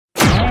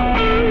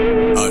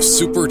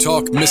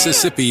SuperTalk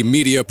Mississippi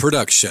media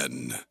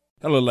production.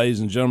 Hello, ladies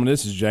and gentlemen.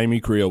 This is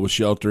Jamie Creel with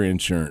Shelter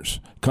Insurance.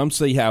 Come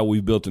see how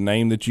we've built a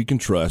name that you can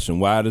trust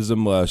and why it is a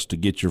must to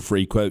get your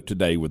free quote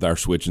today with our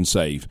Switch and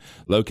Save.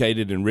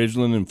 Located in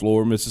Ridgeland and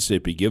Flora,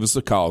 Mississippi. Give us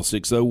a call,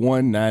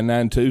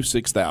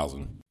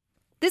 601-992-6000.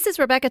 This is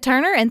Rebecca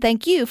Turner, and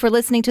thank you for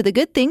listening to the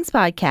Good Things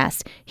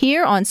Podcast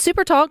here on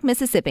SuperTalk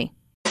Mississippi.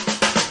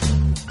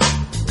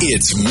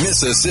 It's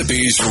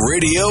Mississippi's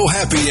Radio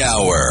Happy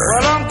Hour.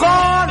 Well, I'm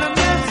going to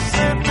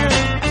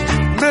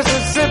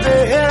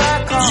Mississippi, here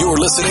I come. You're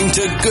listening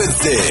to Good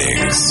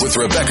Things with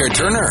Rebecca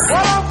Turner.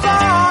 Well, I'm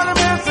going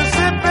to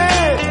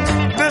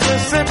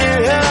Mississippi,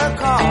 here I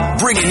come.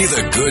 Bringing you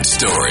the good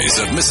stories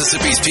of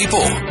Mississippi's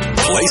people,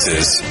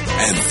 places,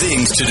 and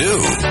things to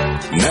do.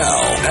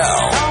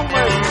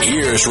 Now,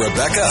 here's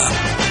Rebecca.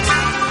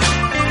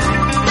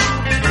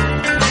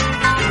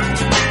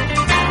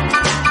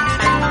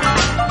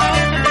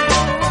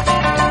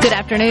 Good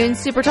afternoon,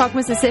 SuperTalk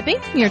Mississippi.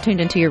 You're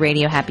tuned into your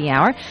Radio Happy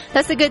Hour.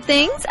 That's the Good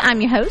Things.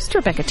 I'm your host,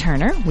 Rebecca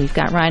Turner. We've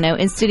got Rhino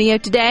in studio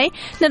today.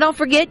 Now, don't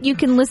forget, you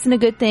can listen to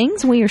Good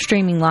Things. We are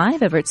streaming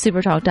live over at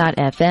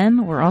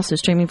supertalk.fm. We're also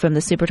streaming from the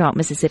SuperTalk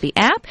Mississippi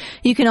app.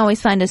 You can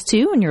always find us,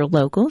 too, on your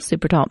local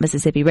SuperTalk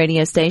Mississippi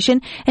radio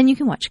station, and you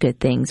can watch Good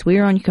Things. We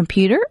are on your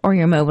computer or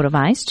your mobile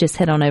device. Just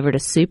head on over to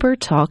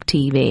SuperTalk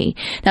TV.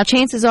 Now,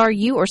 chances are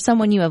you or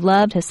someone you have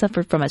loved has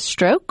suffered from a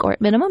stroke, or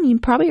at minimum, you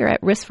probably are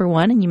at risk for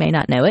one, and you may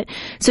not know it.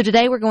 So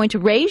today we're going to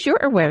raise your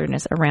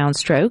awareness around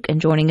stroke,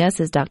 and joining us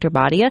is Dr.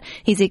 Bhatia.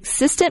 He's the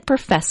Assistant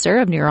Professor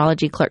of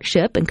Neurology,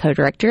 Clerkship, and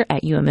Co-Director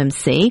at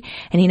UMMC,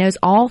 and he knows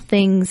all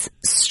things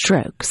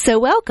stroke. So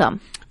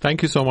welcome.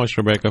 Thank you so much,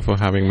 Rebecca, for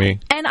having me.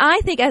 And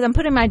I think, as I'm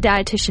putting my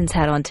dietitian's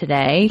hat on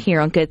today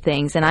here on Good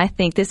Things, and I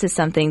think this is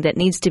something that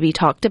needs to be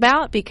talked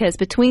about, because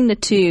between the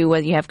two,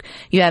 whether you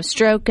have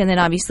stroke and then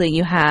obviously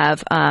you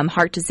have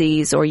heart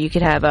disease, or you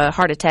could have a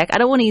heart attack. I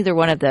don't want either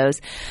one of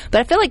those. But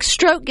I feel like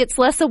stroke gets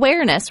less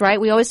awareness, right?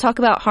 We always talk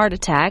about heart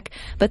attack,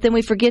 but then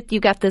we forget you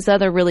got this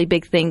other really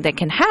big thing that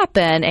can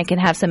happen and can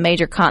have some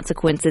major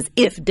consequences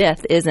if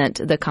death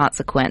isn't the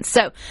consequence.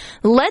 So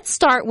let's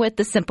start with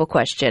the simple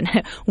question.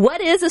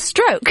 What is a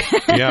stroke?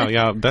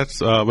 Yeah,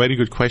 that's a very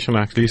good question,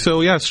 actually.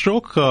 So,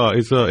 stroke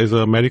is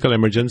a medical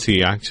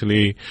emergency,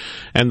 actually.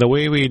 And the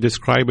way we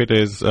describe it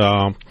is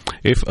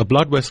if a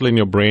blood vessel in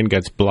your brain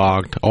gets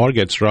blocked or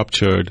gets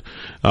ruptured,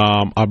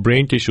 our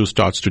brain tissue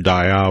starts to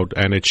die out,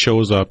 and it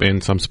shows up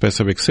in some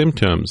specific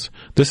symptoms.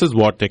 This is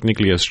what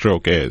technically a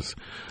stroke is.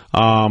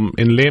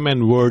 In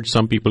layman words,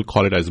 some people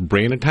call it as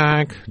brain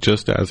attack,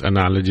 just as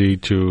analogy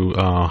to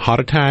heart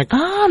attack.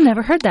 Oh, I've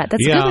never heard that.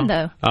 That's a good one,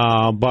 though.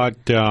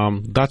 But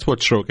that's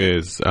what stroke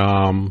is.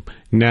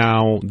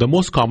 Now, the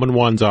most common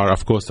ones are,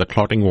 of course, the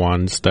clotting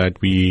ones that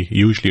we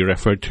usually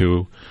refer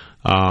to.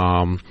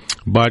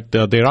 But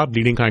there are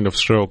bleeding kind of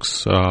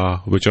strokes,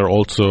 which are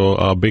also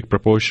a big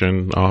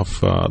proportion of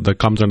that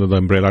comes under the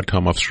umbrella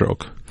term of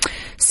stroke.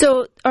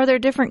 So are there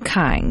different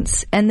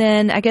kinds? And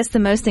then I guess the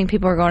most thing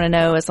people are going to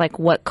know is like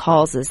what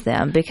causes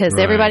them, because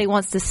everybody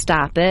wants to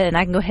stop it. And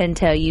I can go ahead and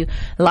tell you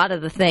a lot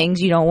of the things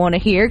you don't want to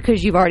hear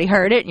because you've already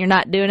heard it and you're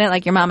not doing it,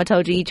 like your mama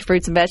told you, eat your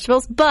fruits and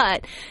vegetables.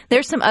 But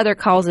there's some other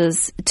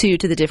causes to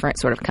the different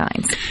sort of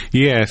kinds.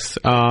 Yes.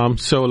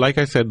 So like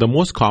I said, the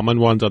most common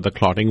ones are the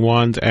clotting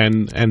ones,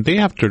 and they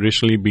have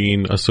traditionally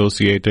been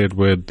associated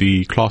with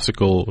the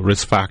classical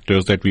risk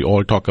factors that we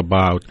all talk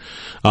about,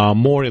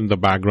 more in the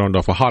background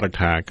of a heart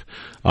attack.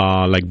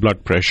 Like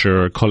blood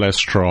pressure,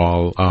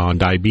 cholesterol,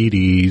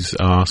 diabetes,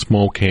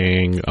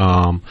 smoking,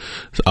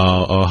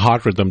 a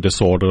heart rhythm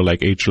disorder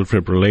like atrial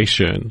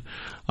fibrillation,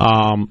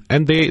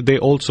 and they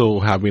also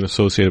have been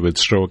associated with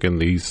stroke in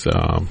these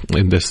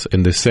in this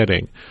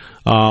setting.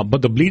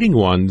 But the bleeding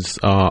ones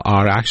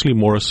are actually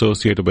more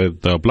associated with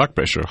blood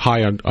pressure,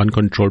 high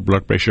uncontrolled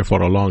blood pressure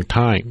for a long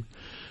time.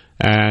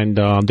 And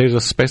there's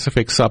a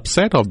specific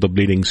subset of the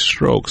bleeding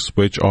strokes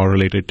which are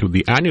related to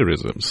the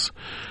aneurysms.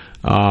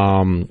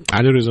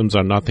 Aneurysms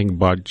are nothing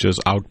but just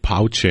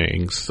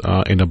outpouchings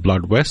in a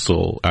blood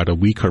vessel at a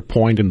weaker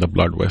point in the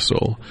blood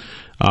vessel.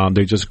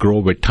 They just grow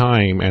with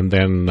time, and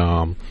then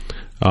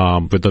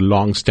with the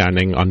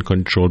long-standing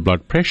uncontrolled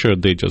blood pressure,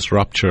 they just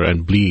rupture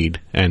and bleed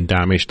and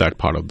damage that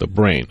part of the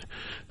brain.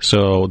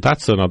 So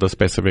that's another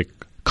specific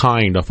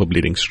kind of a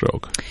bleeding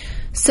stroke.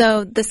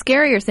 So the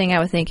scarier thing I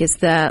would think is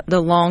the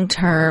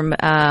long-term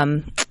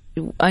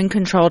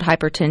uncontrolled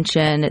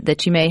hypertension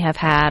that you may have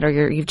had,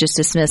 or you've just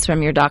dismissed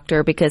from your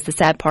doctor, because the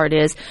sad part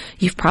is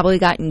you've probably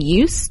gotten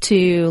used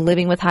to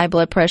living with high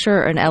blood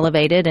pressure and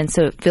elevated, and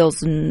so it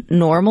feels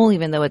normal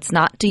even though it's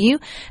not to you.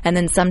 And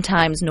then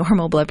sometimes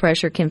normal blood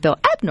pressure can feel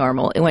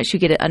abnormal once you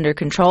get it under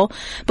control.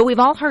 But we've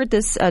all heard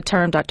this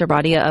term, Dr.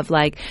 Bhatia, of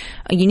like,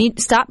 you need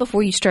to stop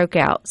before you stroke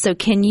out. So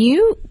can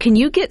you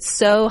get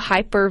so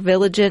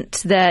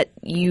hypervigilant that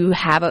you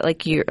have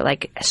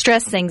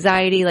stress,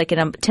 anxiety, like in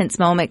a tense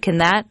moment? Can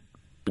that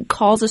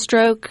cause a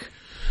stroke?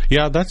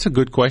 Yeah, that's a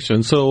good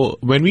question. So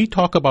when we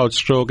talk about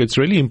stroke, it's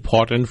really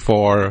important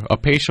for a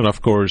patient,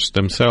 of course,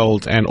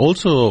 themselves, and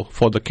also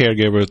for the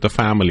caregivers, the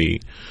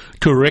family,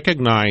 to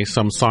recognize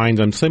some signs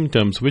and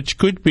symptoms which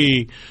could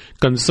be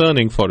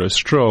concerning for a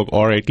stroke,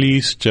 or at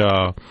least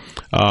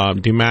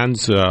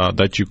demands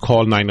that you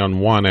call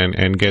 911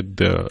 and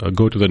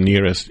go to the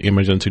nearest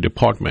emergency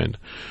department.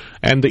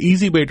 And the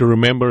easy way to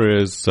remember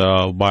is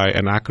by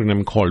an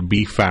acronym called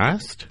B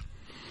FAST.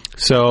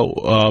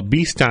 So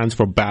B stands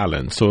for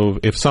balance. So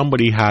if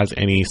somebody has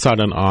any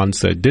sudden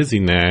onset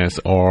dizziness,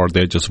 or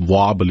they're just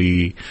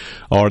wobbly,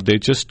 or they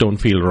just don't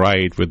feel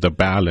right with the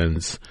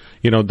balance,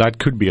 that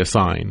could be a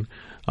sign.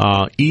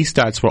 E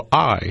stands for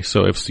eye.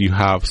 So if you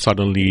have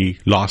suddenly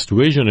lost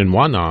vision in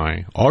one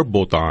eye or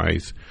both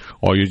eyes,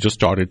 or you just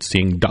started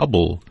seeing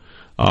double,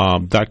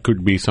 that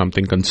could be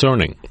something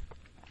concerning.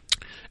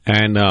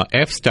 And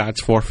F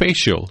stands for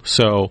facial.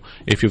 So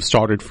if you've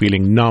started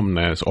feeling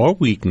numbness or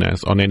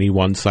weakness on any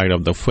one side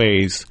of the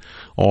face,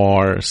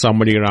 or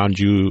somebody around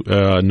you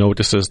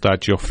notices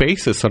that your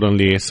face is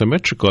suddenly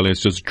asymmetrical,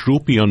 it's just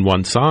droopy on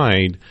one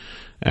side,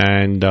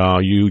 and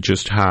you're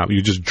just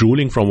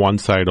drooling from one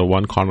side or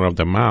one corner of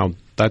the mouth,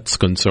 that's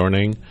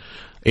concerning.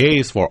 A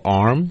is for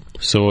arm.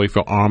 So if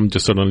your arm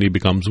just suddenly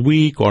becomes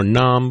weak or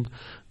numb,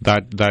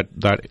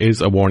 that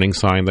is a warning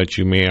sign that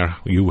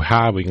you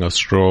having a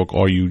stroke,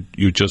 or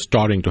you just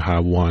starting to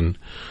have one.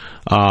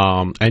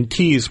 And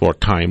T is for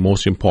time,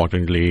 most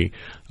importantly.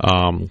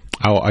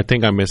 I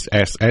think I missed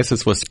S. S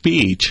is for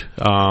speech.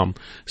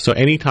 So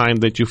anytime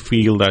that you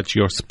feel that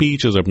your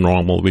speech is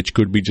abnormal, which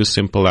could be just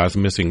simple as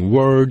missing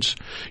words,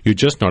 you're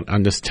just not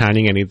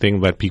understanding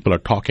anything that people are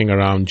talking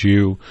around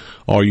you,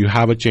 or you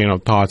have a chain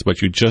of thoughts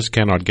but you just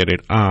cannot get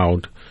it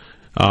out,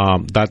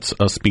 that's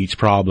a speech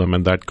problem,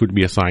 and that could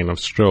be a sign of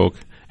stroke.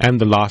 And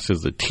the last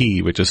is the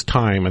T, which is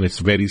time, and it's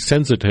very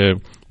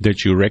sensitive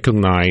that you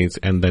recognize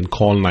and then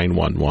call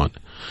 911.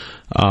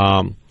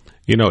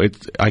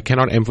 I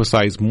cannot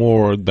emphasize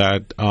more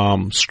that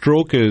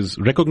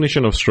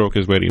recognition of stroke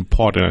is very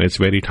important, and it's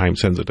very time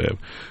sensitive.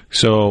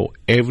 So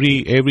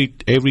every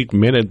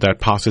minute that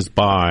passes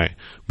by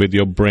with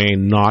your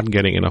brain not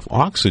getting enough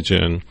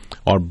oxygen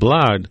or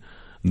blood,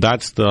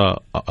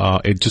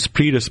 it just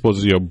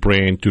predisposes your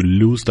brain to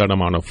lose that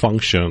amount of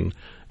function,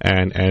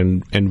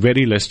 and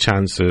very less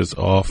chances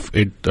of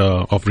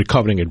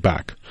recovering it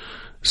back.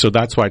 So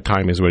that's why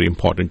time is very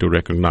important to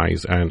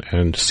recognize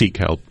and seek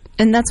help.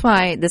 And that's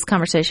why this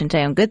conversation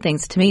today on good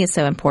things to me is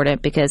so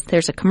important, because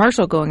there's a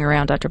commercial going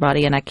around, Dr.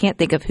 Bhatia, and I can't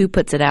think of who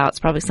puts it out. It's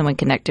probably someone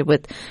connected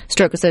with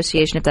Stroke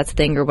Association, if that's a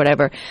thing or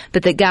whatever.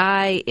 But the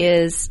guy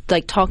is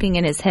like talking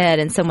in his head,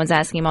 and someone's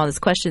asking him all these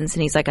questions,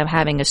 and he's like, I'm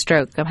having a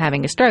stroke.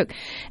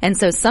 And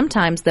so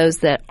sometimes those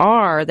that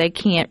they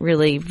can't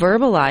really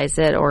verbalize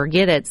it or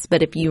get it.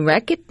 But if you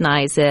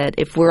recognize it,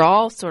 if we're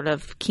all sort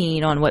of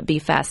keen on what Be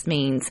Fast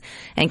means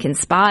and can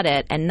spot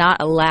it and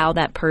not allow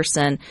that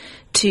person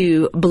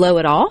to blow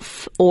it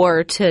off,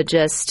 or to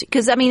just,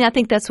 because I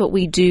think that's what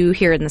we do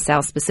here in the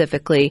South,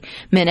 specifically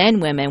men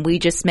and women. We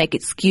just make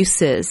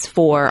excuses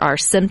for our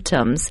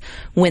symptoms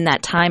when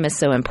that time is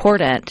so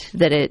important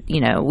that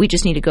we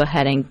just need to go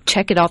ahead and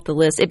check it off the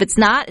list. If it's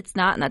not, it's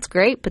not, and that's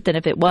great. But then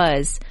if it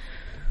was,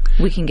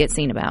 we can get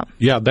seen about.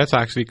 Yeah, that's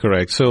actually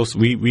correct. So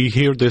we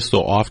hear this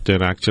so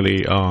often,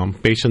 actually.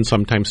 Patients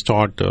sometimes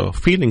start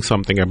feeling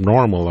something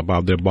abnormal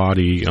about their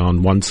body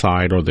on one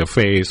side, or their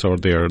face, or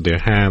their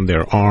hand,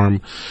 their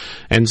arm.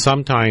 And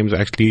sometimes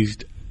at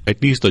least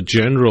the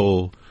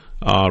general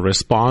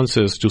response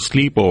is to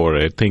sleep over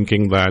it,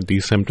 thinking that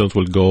these symptoms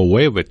will go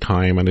away with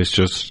time, and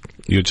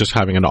you're just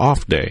having an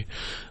off day.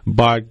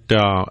 But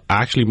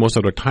actually, most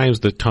of the times,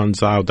 it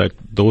turns out that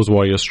those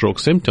were your stroke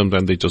symptoms,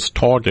 and they just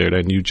started,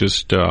 and you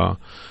just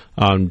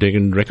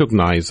didn't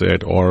recognize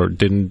it, or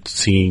didn't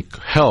seek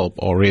help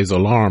or raise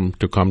alarm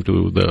to come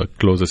to the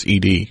closest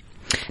ED.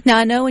 Now,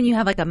 I know when you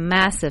have like a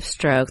massive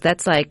stroke,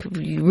 that's like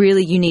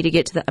really you need to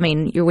get to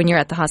when you're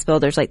at the hospital,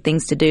 there's like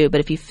things to do. But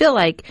if you feel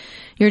like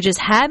you're just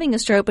having a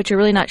stroke, but you're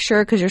really not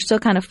sure because you're still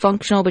kind of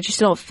functional, but you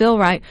still don't feel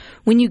right,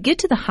 when you get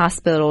to the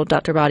hospital,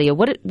 Dr. Bhatia,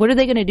 what are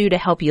they going to do to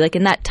help you? Like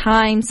in that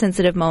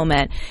time-sensitive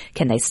moment,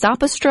 can they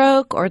stop a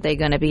stroke, or are they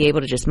going to be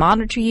able to just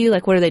monitor you?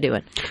 Like, what are they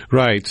doing?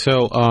 Right.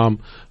 So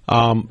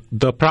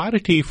the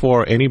priority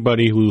for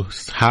anybody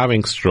who's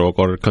having stroke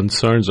or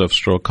concerns of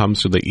stroke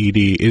comes to the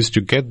ED is to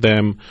get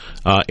them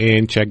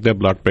in, check their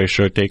blood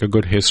pressure, take a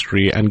good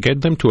history, and get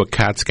them to a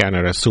CAT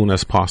scanner as soon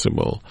as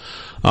possible.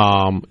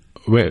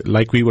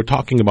 Like we were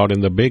talking about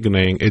in the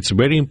beginning, it's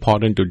very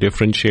important to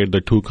differentiate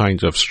the two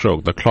kinds of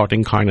stroke, the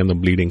clotting kind and the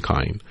bleeding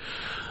kind.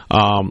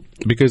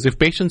 Because if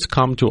patients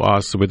come to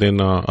us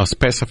within a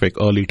specific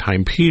early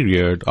time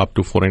period, up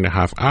to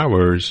 4.5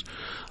 hours,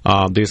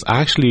 there's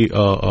actually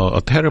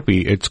a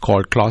therapy. It's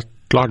called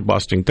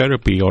clot-busting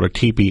therapy, or a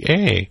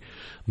TPA,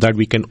 that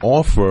we can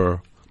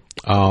offer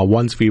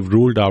once we've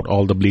ruled out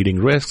all the bleeding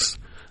risks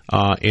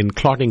in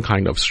clotting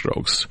kind of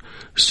strokes.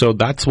 So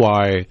that's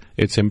why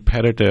it's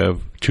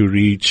imperative to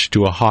reach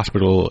to a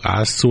hospital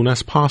as soon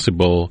as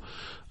possible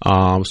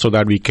so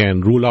that we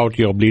can rule out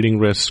your bleeding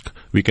risk,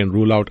 we can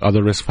rule out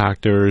other risk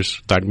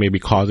factors that may be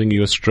causing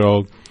you a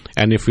stroke,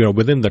 and if you're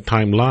within the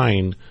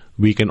timeline,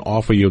 we can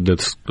offer you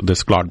this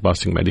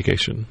clot-busting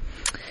medication.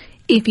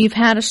 If you've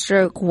had a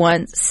stroke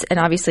once and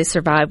obviously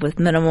survived with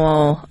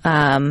minimal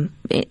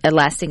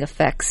lasting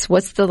effects,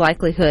 what's the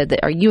likelihood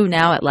that are you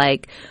now at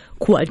like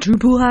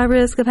quadruple high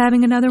risk of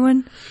having another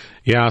one?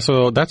 Yeah,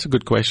 so that's a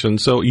good question.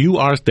 So you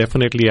are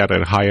definitely at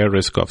a higher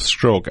risk of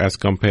stroke as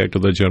compared to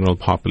the general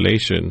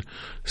population.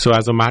 So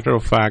as a matter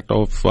of fact,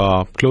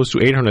 close to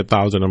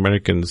 800,000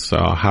 Americans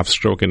have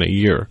stroke in a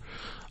year,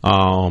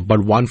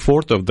 but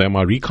 1/4 of them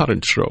are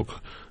recurrent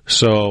stroke.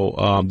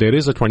 So there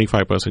is a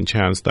 25%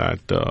 chance that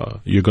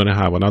you're going to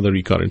have another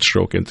recurrent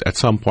stroke at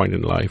some point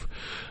in life.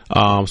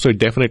 So it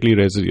definitely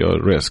raises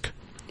your risk.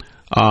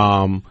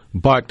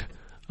 But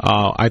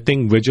I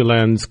think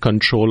vigilance,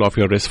 control of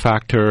your risk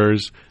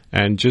factors,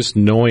 and just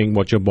knowing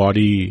what your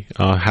body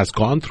has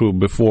gone through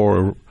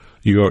before,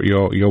 you're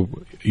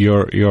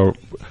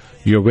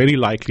very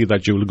likely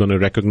that you're going to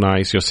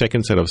recognize your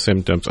second set of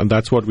symptoms, and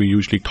that's what we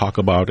usually talk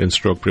about in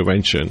stroke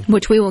prevention.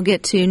 Which we will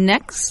get to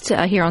next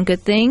here on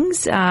Good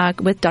Things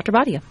with Dr.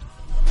 Bhatia.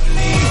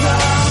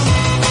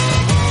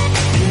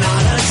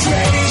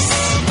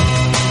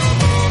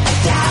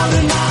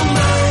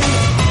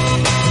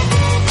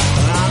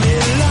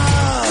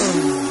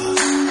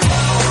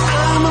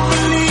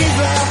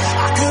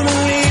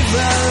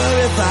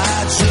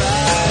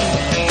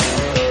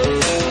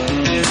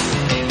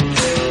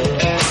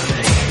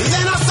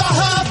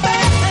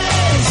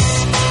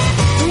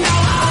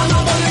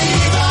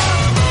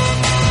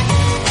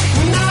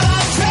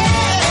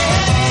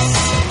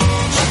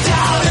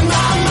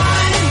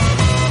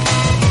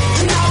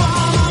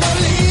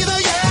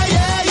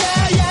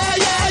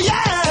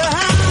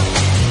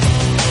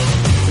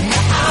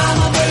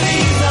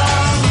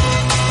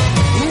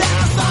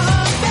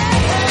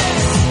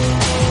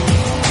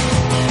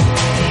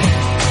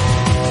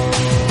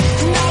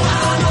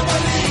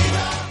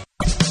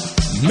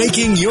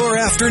 Making your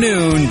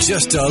afternoon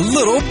just a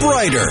little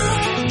brighter.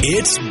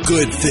 It's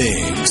Good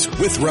Things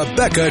with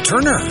Rebecca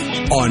Turner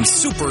on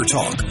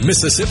SuperTalk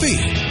Mississippi.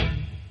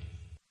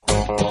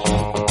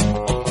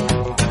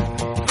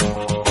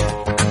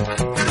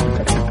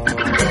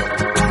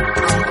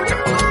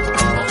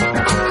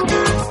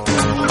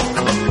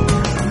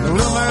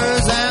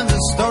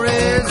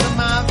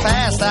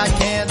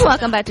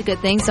 Welcome back to Good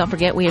Things. Don't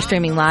forget we are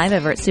streaming live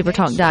over at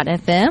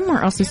supertalk.fm.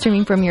 We're also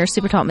streaming from your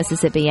SuperTalk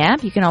Mississippi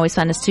app. You can always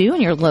find us too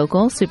in your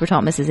local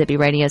SuperTalk Mississippi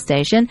radio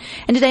station.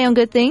 And today on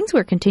Good Things,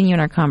 we're continuing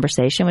our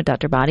conversation with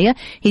Dr. Bhatia.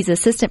 He's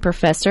assistant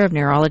professor of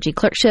neurology,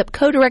 Clerkship,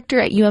 co-director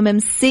at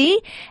UMMC,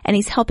 and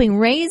he's helping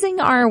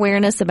raising our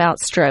awareness about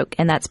stroke.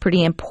 And that's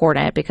pretty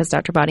important because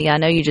Dr. Bhatia, I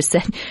know you just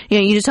said,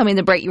 you just told me in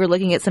the break you were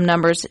looking at some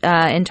numbers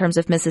in terms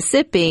of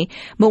Mississippi,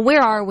 but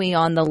where are we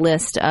on the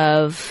list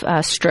of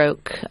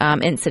stroke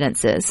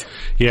incidences?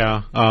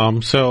 Yeah.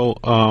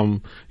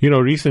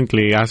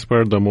 Recently, as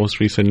per the most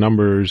recent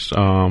numbers,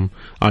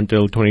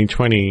 until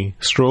 2020,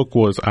 stroke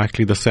was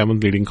actually the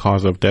 7th leading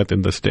cause of death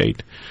in the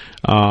state.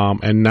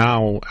 And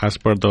now, as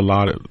per the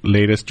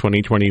latest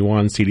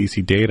 2021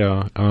 CDC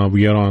data,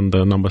 we are on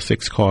the number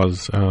 6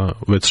 cause,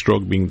 with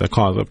stroke being the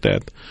cause of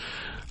death.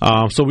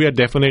 So we are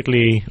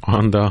definitely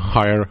on the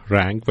higher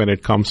rank when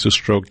it comes to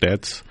stroke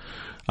deaths.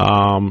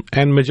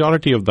 And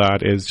majority of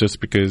that is just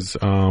because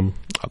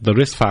the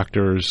risk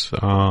factors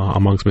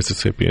amongst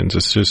Mississippians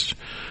is just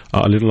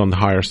a little on the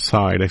higher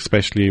side,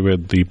 especially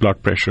with the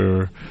blood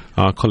pressure,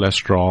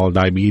 cholesterol,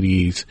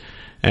 diabetes.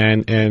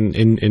 And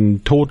in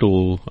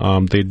total,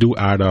 they do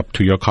add up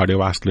to your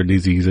cardiovascular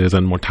diseases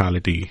and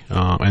mortality,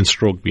 and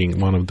stroke being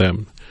one of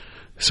them.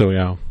 So,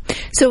 yeah.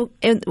 So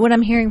what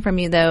I'm hearing from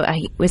you, though,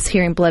 I was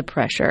hearing blood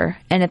pressure.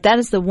 And if that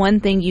is the one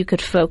thing you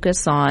could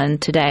focus on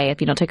today, if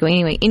you don't take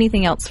away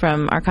anything else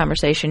from our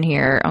conversation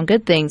here on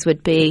Good Things,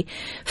 would be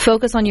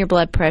focus on your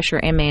blood pressure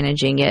and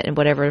managing it in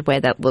whatever way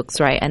that looks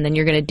right. And then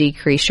you're going to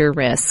decrease your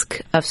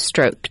risk of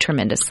stroke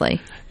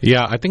tremendously.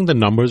 Yeah, I think the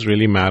numbers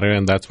really matter,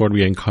 and that's what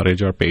we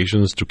encourage our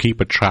patients to keep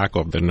a track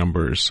of their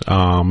numbers.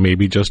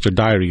 Maybe just a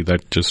diary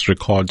that just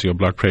records your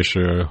blood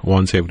pressure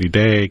once every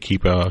day.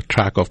 Keep a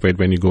track of it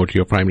when you go to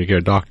your primary care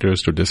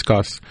doctors to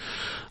discuss.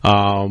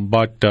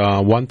 But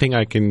one thing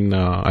I think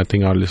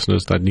our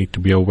listeners that need to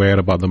be aware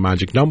about the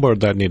magic number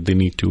that they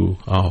need to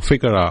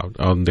figure out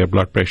on their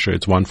blood pressure.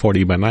 It's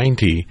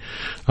 140/90.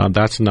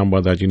 That's a number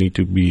that you need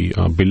to be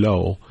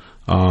below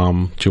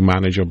to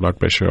manage your blood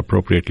pressure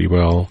appropriately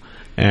well.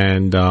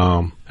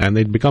 And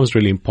it becomes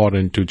really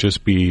important to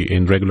just be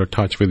in regular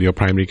touch with your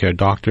primary care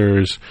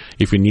doctors.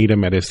 If you need a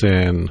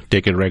medicine,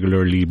 take it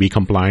regularly, be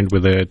compliant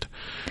with it.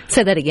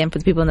 Say that again for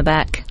the people in the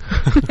back.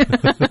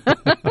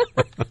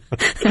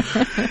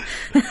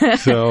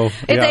 So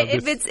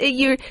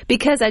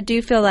because I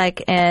do feel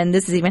like, and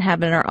this has even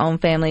happened in our own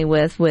family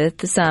with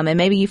some, and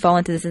maybe you fall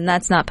into this, and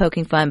that's not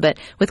poking fun, but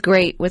with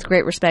great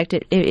respect,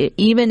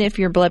 even if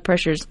your blood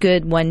pressure is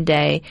good one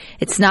day,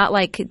 it's not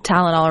like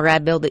Tylenol or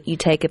Advil that you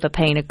take if a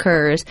pain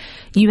occurs.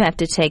 You have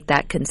to take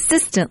that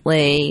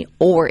consistently,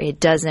 or it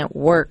doesn't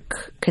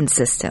work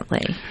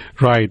consistently.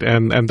 Right,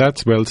 and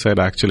that's well said,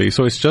 actually.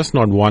 So it's just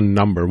not one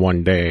number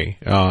one day.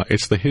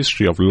 It's the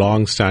history of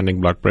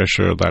long-standing blood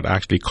pressure that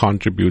actually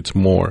contributes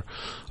more.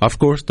 Of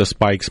course, the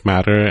spikes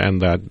matter,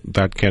 and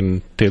that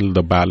can tilt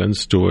the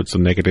balance towards the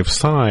negative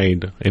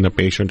side in a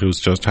patient who's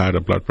just had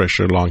a blood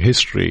pressure long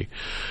history.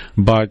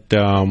 But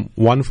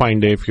one fine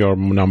day, if your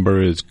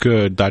number is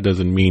good, that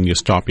doesn't mean you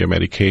stop your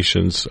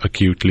medications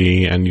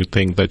acutely and you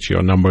think that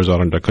your numbers are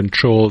under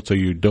control, so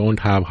you don't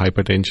have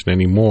hypertension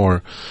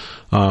anymore.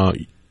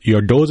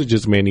 Your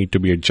dosages may need to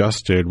be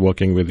adjusted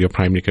working with your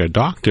primary care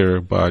doctor,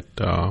 but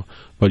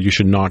you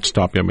should not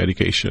stop your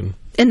medication.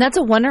 And that's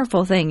a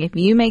wonderful thing. If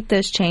you make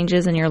those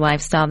changes in your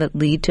lifestyle that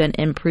lead to an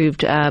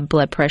improved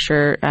blood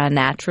pressure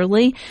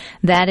naturally,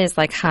 that is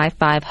like high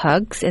five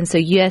hugs. And so,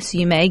 yes,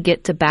 you may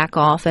get to back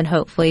off and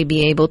hopefully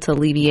be able to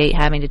alleviate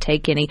having to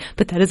take any,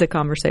 but that is a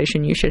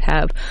conversation you should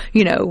have,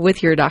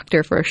 with your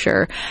doctor for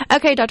sure.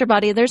 Okay, Dr.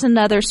 Bhatia, there's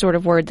another sort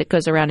of word that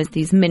goes around is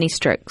these mini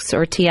strokes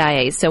or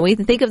TIAs. So we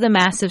think of the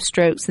massive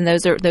strokes, and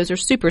those are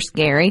super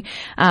scary,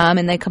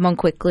 and they come on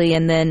quickly,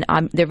 and then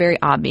they're very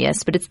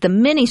obvious. But it's the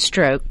mini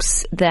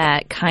strokes that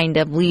kind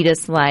of lead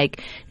us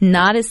like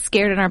not as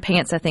scared in our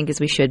pants, I think, as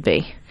we should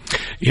be.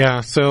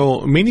 Yeah,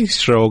 so mini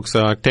strokes,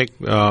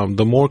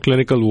 the more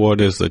clinical word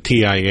is the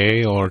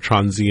TIA or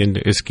transient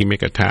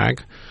ischemic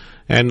attack.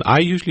 And I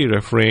usually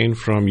refrain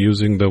from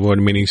using the word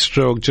mini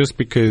stroke just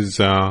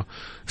because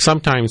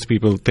sometimes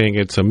people think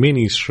it's a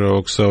mini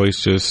stroke, so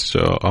it's just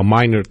a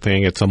minor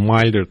thing, it's a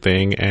milder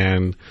thing,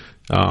 and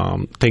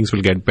things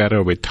will get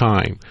better with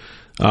time.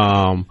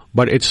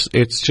 But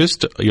it's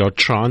just your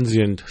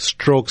transient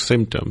stroke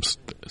symptoms.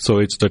 So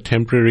it's the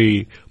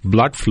temporary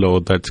blood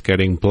flow that's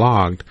getting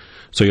blocked.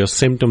 So your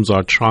symptoms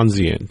are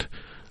transient.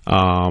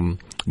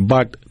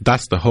 But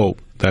that's the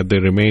hope, that they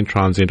remain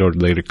transient or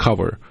they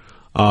recover.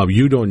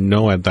 You don't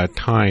know at that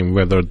time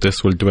whether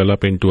this will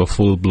develop into a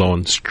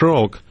full-blown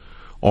stroke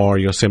or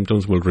your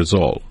symptoms will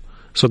resolve.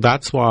 So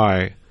that's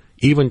why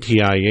even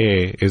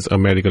TIA is a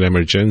medical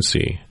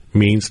emergency.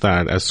 Means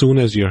that as soon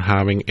as you're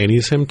having any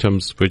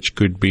symptoms which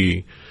could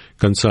be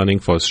concerning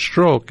for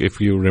stroke,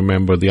 if you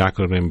remember the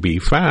acronym B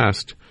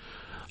FAST,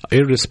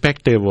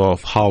 irrespective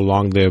of how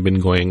long they've been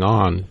going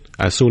on,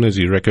 as soon as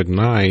you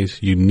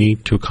recognize, you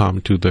need to come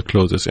to the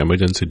closest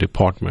emergency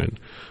department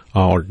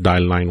or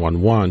dial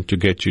 911 to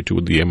get you to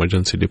the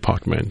emergency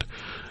department.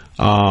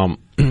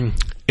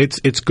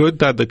 It's good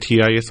that the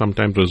TIA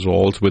sometimes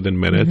resolves within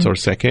minutes or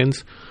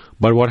seconds,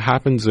 but what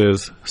happens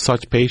is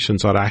such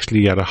patients are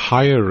actually at a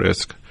higher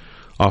risk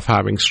of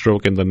having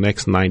stroke in the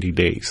next 90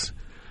 days.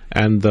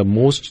 And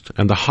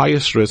the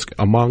highest risk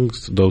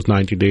amongst those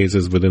 90 days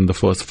is within the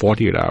first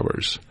 48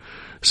 hours.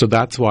 So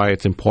that's why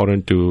it's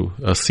important to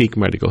seek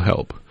medical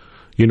help.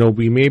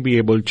 We may be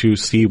able to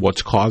see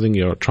what's causing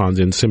your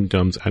transient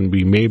symptoms, and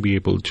we may be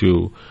able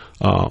to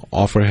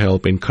offer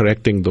help in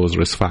correcting those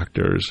risk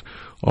factors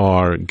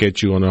or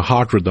get you on a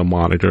heart rhythm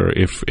monitor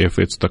if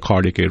it's the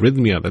cardiac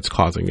arrhythmia that's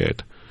causing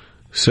it.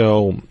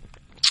 So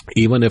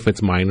even if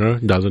it's minor,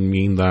 doesn't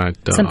mean that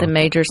something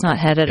major is not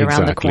headed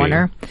around the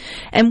corner.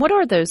 And what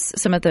are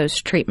some of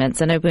those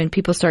treatments? I know when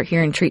people start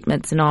hearing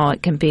treatments and all,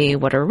 it can be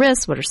what are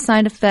risks, what are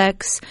side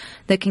effects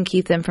that can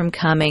keep them from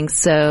coming.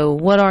 So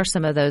what are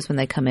some of those when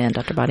they come in,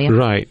 Dr. Bhatia?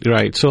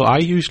 Right. So I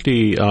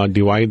usually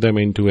divide them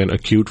into an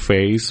acute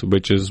phase,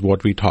 which is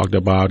what we talked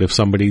about. If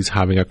somebody's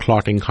having a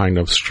clotting kind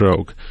of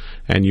stroke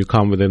and you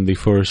come within the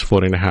first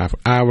 4.5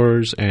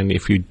 hours, and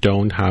if you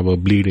don't have a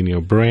bleed in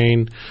your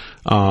brain,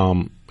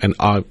 and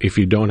if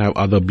you don't have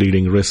other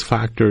bleeding risk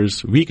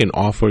factors, we can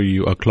offer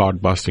you a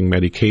clot-busting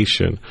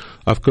medication.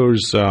 Of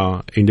course,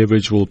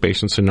 individual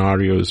patient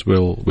scenarios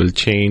will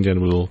change,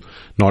 and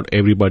not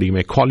everybody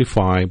may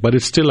qualify, but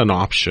it's still an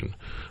option,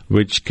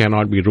 which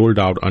cannot be ruled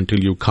out until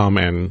you come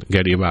and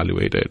get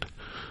evaluated.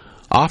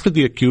 After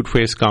the acute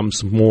phase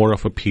comes more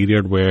of a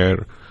period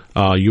where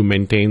you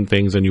maintain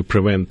things and you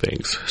prevent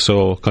things.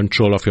 So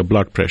control of your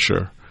blood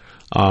pressure.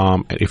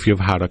 If you've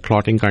had a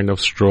clotting kind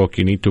of stroke,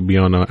 you need to be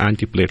on an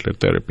antiplatelet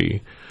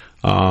therapy.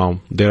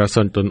 There are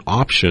certain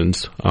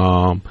options,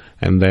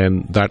 and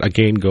then that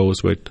again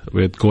goes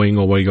with going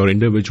over your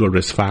individual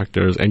risk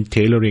factors and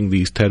tailoring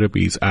these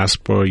therapies as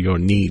per your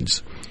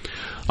needs.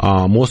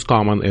 Most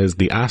common is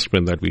the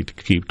aspirin that we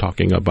keep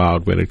talking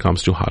about when it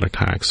comes to heart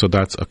attacks. So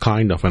that's a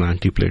kind of an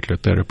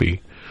antiplatelet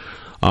therapy.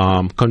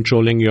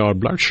 Controlling your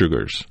blood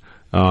sugars.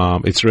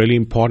 It's really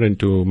important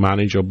to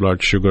manage your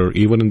blood sugar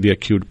even in the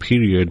acute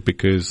period,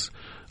 because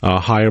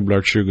higher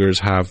blood sugars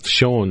have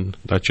shown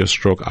that your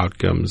stroke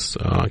outcomes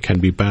can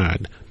be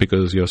bad,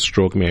 because your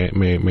stroke may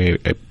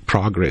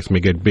progress, may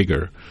get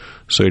bigger.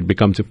 So it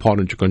becomes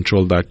important to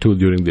control that too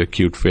during the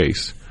acute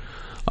phase.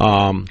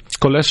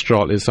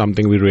 Cholesterol is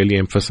something we really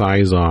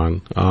emphasize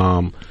on,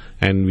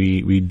 and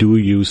we do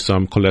use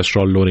some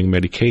cholesterol-lowering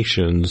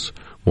medications.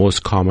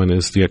 Most common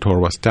is the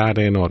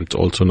atorvastatin, or it's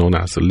also known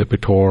as the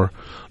Lipitor.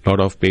 A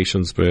lot of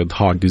patients with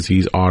heart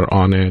disease are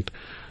on it.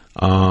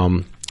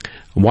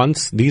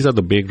 These are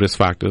the big risk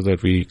factors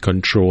that we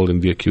control in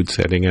the acute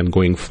setting and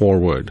going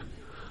forward.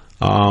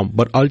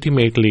 But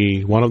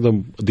ultimately, one of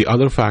the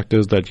other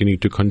factors that you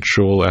need to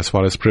control as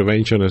far as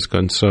prevention is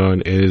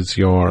concerned is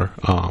your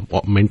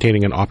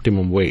maintaining an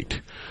optimum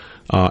weight,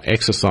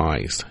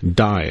 exercise,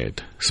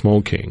 diet,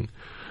 smoking.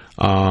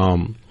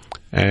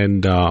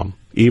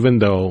 Even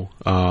though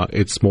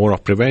it's more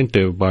of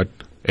preventive, but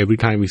every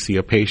time we see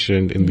a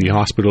patient in the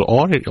hospital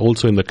or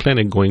also in the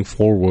clinic going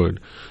forward,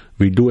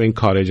 we do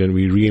encourage and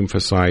we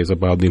re-emphasize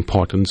about the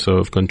importance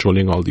of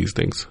controlling all these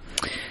things.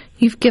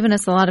 You've given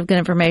us a lot of good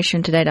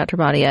information today, Dr.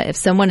 Bhatia. If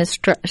someone is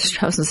struck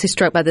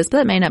by this, but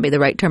that may not be the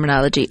right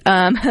terminology,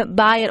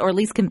 by it, or at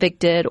least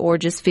convicted, or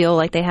just feel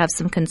like they have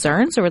some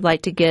concerns or would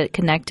like to get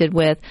connected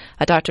with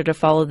a doctor to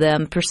follow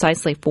them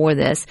precisely for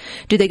this,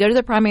 do they go to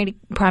the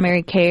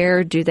primary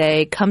care? Do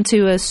they come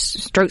to a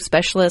stroke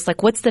specialist?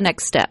 Like, what's the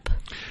next step?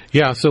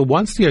 Yeah, so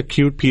once the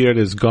acute period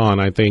is gone,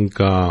 I think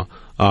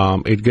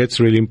it gets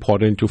really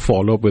important to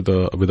follow up with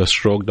a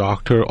stroke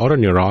doctor or a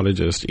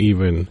neurologist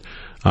even.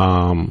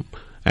 The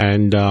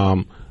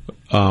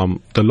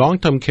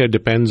long-term care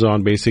depends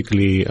on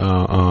basically a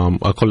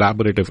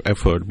collaborative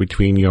effort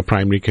between your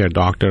primary care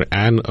doctor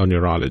and a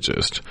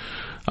neurologist.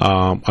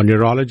 A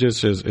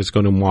neurologist is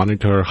going to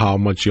monitor how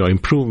much your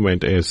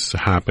improvement is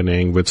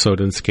happening with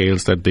certain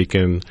scales that they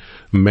can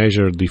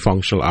measure the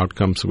functional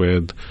outcomes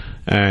with.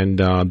 And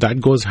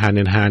that goes hand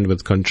in hand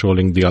with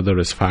controlling the other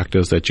risk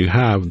factors that you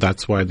have.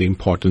 That's why the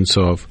importance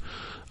of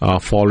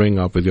following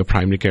up with your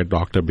primary care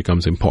doctor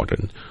becomes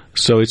important.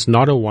 So it's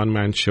not a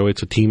one-man show,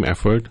 it's a team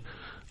effort.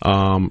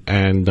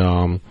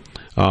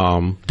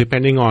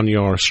 Depending on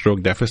your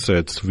stroke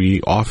deficits,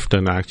 we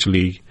often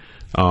actually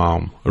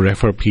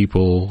refer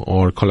people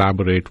or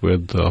collaborate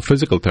with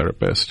physical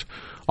therapists,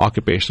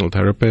 occupational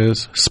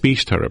therapists,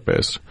 speech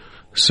therapists.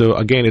 So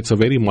again, it's a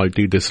very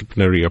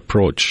multidisciplinary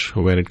approach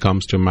when it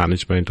comes to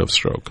management of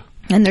stroke.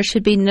 And there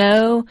should be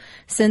no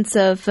sense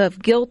of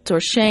guilt or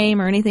shame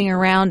or anything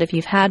around if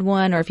you've had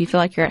one or if you feel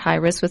like you're at high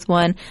risk with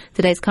one.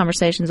 Today's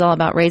conversation is all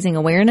about raising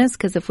awareness,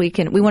 because if we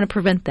want to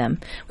prevent them.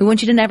 We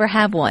want you to never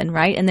have one,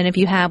 right? And then if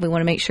you have, we want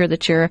to make sure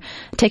that you're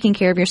taking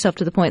care of yourself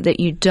to the point that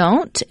you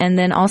don't. And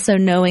then also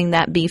knowing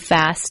that be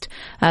fast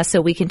so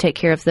we can take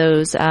care of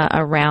those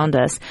around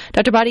us.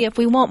 Dr. Bhatia, if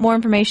we want more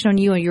information on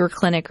you or your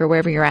clinic or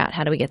wherever you're at,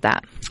 how do we get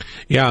that?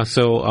 Yeah,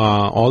 so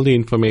all the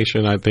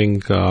information, I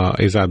think,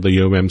 is at the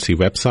UMMC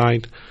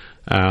website.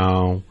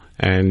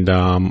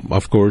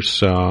 Of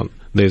course,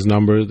 there's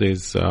numbers.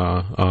 There's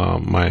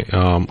I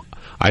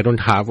don't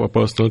have a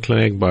personal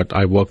clinic, but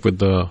I work with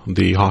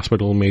the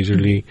hospital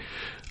majorly.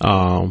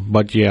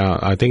 But yeah,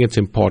 I think it's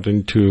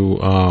important to,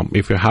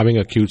 if you're having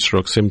acute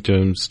stroke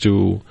symptoms,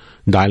 to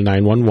dial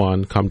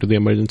 911, come to the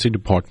emergency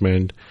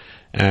department,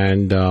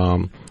 and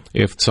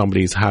if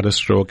somebody's had a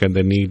stroke and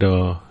they need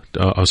a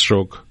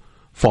stroke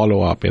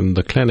follow-up in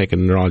the clinic, in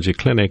the neurology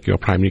clinic, your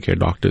primary care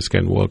doctors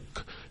can work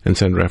and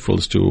send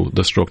referrals to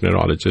the stroke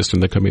neurologist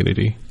in the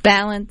community.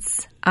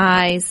 Balance,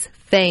 eyes,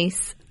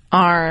 face,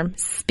 arm,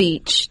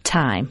 speech,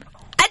 time.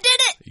 I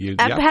did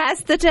it! I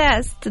passed the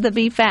test, the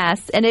Be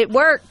Fast, and it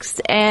works,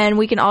 and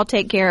we can all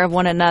take care of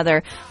one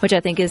another, which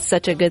I think is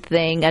such a good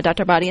thing.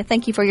 Dr. Bhatia,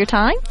 thank you for your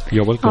time.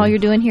 You're welcome. All you're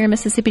doing here in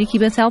Mississippi to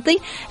keep us healthy.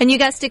 And you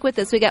guys stick with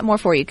us. We got more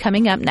for you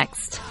coming up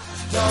next.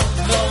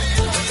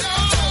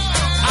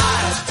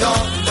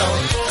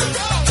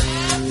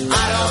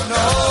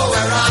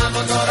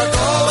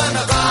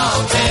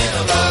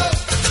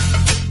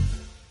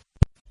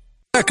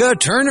 Rebecca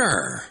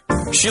Turner.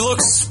 She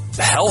looks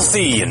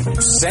healthy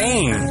and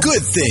sane.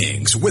 Good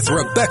Things with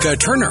Rebecca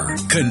Turner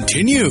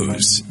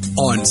continues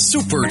on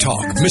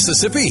SuperTalk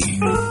Mississippi.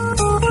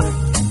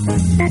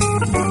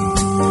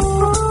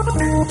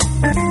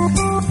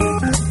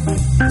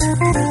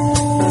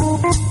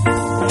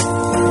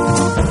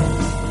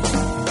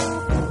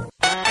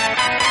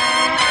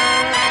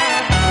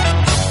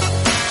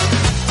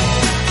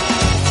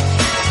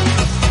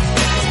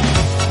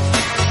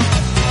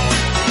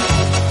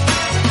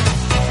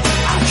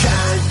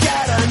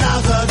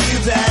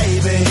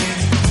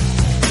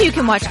 You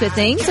can watch Good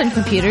Things on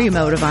computer, your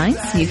mobile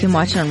device. You can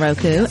watch it on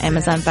Roku,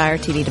 Amazon Fire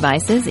TV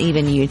devices,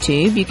 even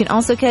YouTube. You can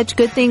also catch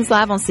Good Things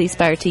live on C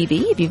Spire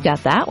TV. If you've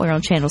got that, we're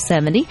on Channel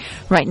 70,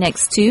 right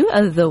next to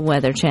the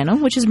Weather Channel,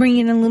 which is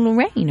bringing in a little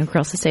rain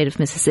across the state of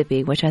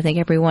Mississippi, which I think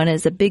everyone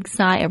is a big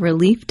sigh of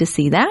relief to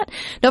see that.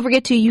 Don't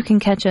forget you can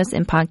catch us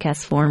in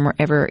podcast form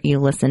wherever you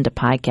listen to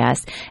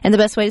podcasts. And the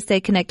best way to stay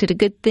connected to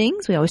Good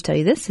Things, we always tell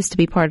you this, is to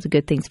be part of the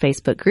Good Things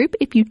Facebook group.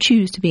 If you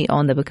choose to be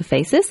on the Book of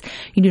Faces,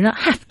 you do not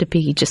have to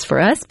be just for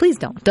us. Please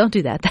Don't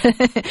do that.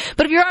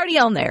 But if you're already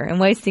on there and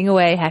wasting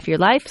away half your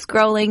life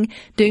scrolling,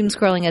 doom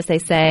scrolling, as they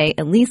say,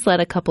 at least let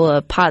a couple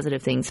of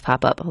positive things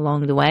pop up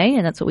along the way.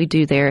 And that's what we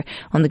do there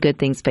on the Good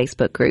Things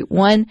Facebook group.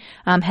 One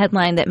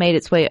headline that made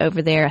its way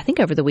over there, I think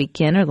over the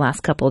weekend or the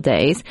last couple of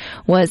days,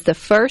 was the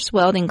first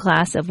welding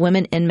class of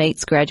women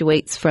inmates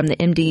graduates from the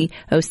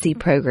MDOC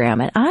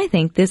program. And I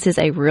think this is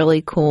a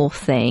really cool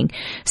thing.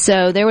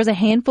 So there was a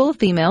handful of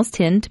females,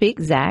 10 to be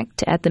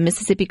exact, at the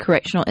Mississippi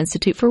Correctional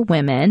Institute for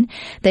Women.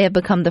 They have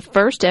become the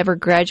first ever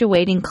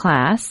graduating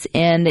class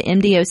in the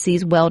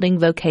MDOC's welding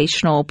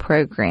vocational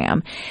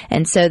program.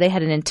 And so they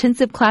had an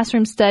intensive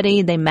classroom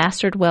study. They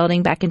mastered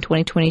welding back in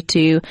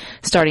 2022,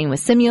 starting with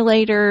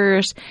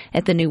simulators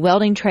at the new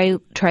welding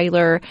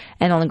trailer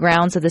and on the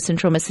grounds of the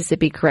Central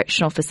Mississippi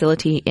Correctional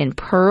Facility in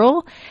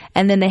Pearl.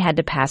 And then they had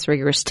to pass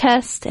rigorous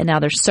tests, and now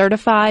they're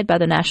certified by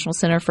the National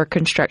Center for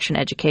Construction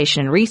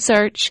Education and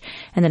Research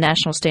and the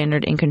National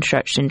Standard in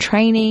Construction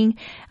Training.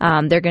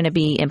 They're going to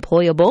be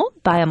employable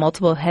by a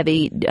multiple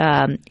heavy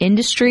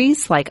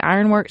industries like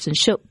ironworks and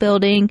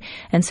shipbuilding.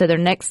 And so their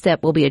next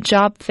step will be a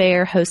job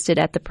fair hosted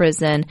at the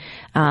prison.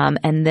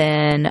 And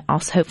then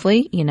also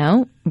hopefully,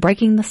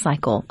 breaking the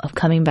cycle of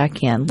coming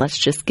back in. Let's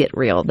just get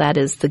real. That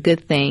is the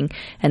good thing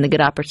and the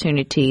good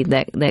opportunity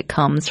that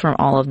comes from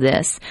all of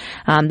this.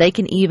 They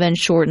can even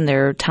shorten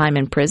their time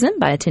in prison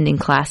by attending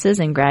classes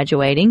and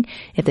graduating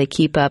if they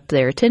keep up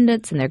their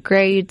attendance and their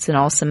grades and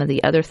all some of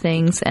the other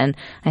things. And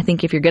I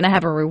think if you're going to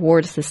have a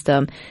reward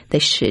system, they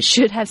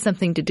should have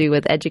something to do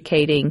with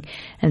educating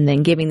and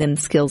then giving them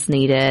the skills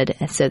needed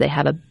so they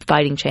have a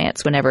fighting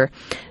chance whenever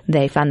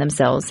they find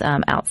themselves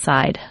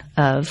outside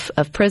of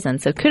prison.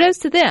 So kudos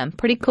to them.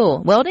 Pretty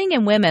cool. Welding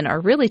and women are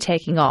really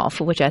taking off,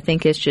 which I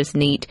think is just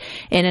neat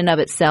in and of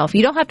itself.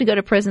 You don't have to go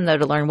to prison, though,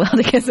 to learn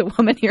welding as a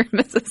woman here in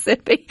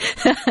Mississippi.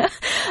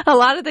 A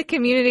lot of the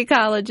community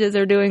colleges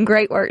are doing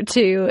great work,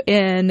 too,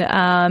 in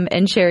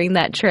sharing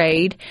that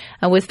trade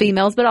with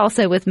females, but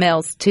also with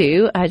males,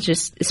 too.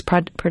 It's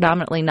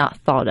predominantly not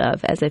thought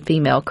of as a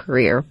female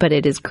career, but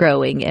it is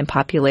growing in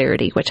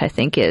popularity, which I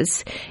think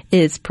is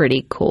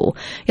pretty cool.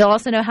 You'll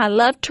also know how I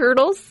love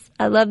turtles.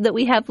 I love that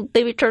we have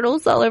baby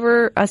turtles all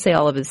over, I say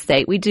all over the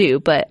state. We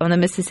do, but on the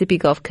Mississippi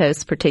Gulf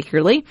Coast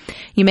particularly.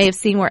 You may have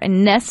seen where a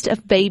nest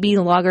of baby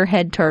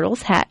loggerhead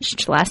turtles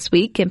hatched last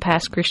week in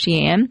Pass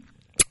Christian.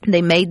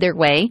 They made their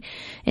way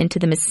into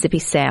the Mississippi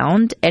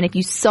Sound. And if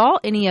you saw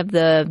any of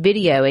the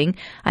videoing,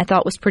 I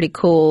thought was pretty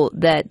cool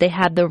that they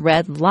had the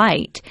red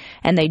light.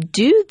 And they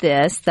do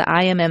this, the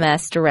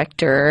IMMS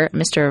director,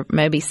 Mr.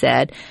 Moby,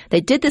 said,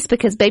 they did this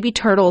because baby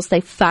turtles,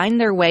 they find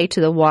their way to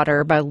the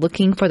water by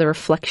looking for the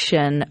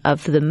reflection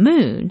of the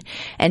moon.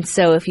 And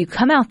so if you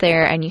come out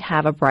there and you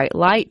have a bright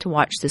light to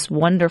watch this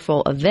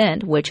wonderful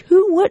event, which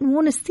who wouldn't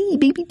want to see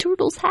baby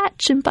turtles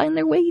hatch and find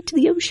their way to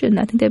the ocean?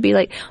 I think that'd be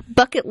like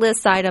bucket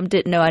list item,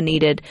 didn't know I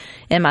needed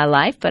in my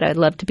life, but I'd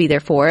love to be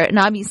there for it. And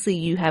obviously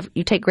you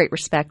take great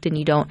respect and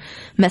you don't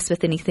mess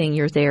with anything.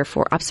 You're there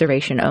for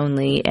observation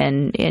only,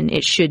 and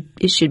it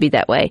should be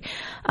that way.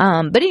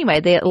 But anyway,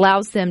 it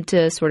allows them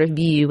to sort of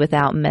view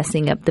without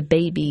messing up the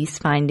babies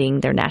finding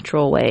their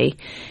natural way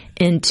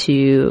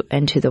into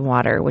the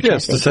water, which I think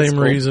it's the same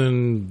cool.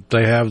 reason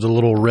they have the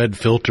little red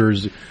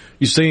filters.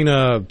 You've seen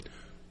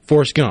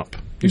Forrest Gump.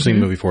 You've seen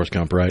the movie Forrest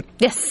Gump, right?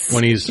 Yes.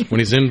 When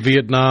he's in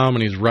Vietnam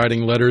and he's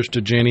writing letters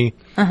to Jenny,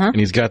 and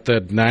he's got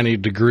that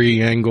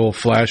 90-degree angle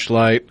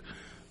flashlight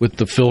with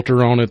the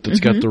filter on it that's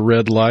got the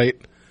red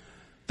light.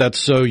 That's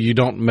so you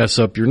don't mess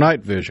up your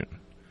night vision,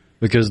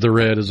 because the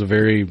red is a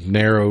very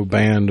narrow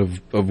band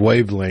of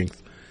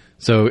wavelength.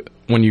 So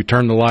when you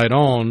turn the light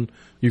on,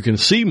 you can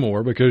see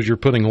more because you're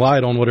putting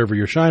light on whatever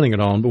you're shining it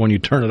on. But when you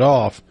turn it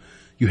off,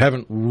 you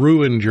haven't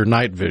ruined your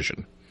night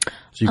vision.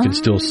 So you can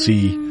still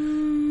see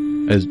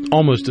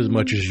almost as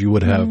much as you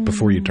would have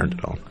before you turned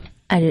it on.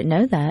 I didn't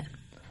know that.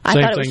 I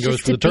Same thought it thing was goes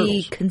just for to the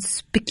be turtles.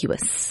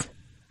 conspicuous.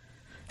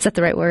 Is that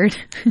the right word?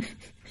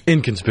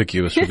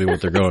 Inconspicuous would be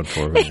what they're going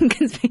for. Right?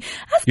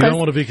 You don't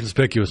want to be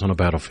conspicuous on a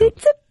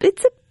battlefield.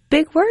 It's a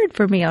big word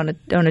for me on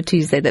a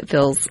Tuesday that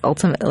feels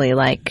ultimately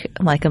like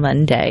a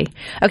Monday.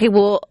 Okay,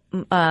 well,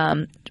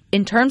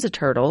 in terms of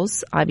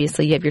turtles,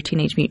 obviously you have your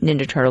Teenage Mutant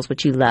Ninja Turtles,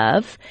 which you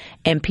love,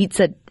 and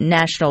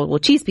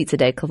Cheese Pizza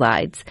Day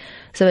collides.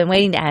 So I'm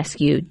waiting to ask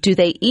you,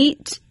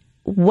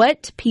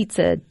 what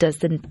pizza does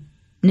the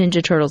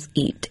Ninja Turtles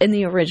eat? In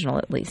the original,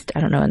 at least. I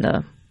don't know in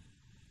the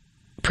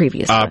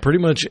previous one. Pretty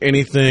much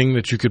anything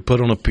that you could put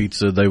on a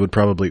pizza, they would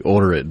probably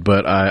order it.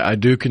 But I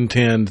do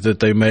contend that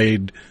they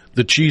made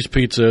the cheese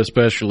pizza,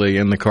 especially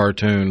in the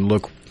cartoon,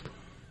 look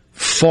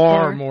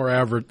far more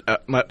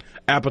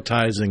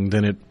appetizing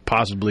than it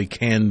possibly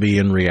can be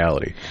in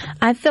reality.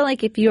 I feel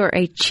like if you're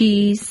a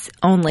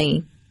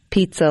cheese-only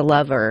pizza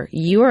lover,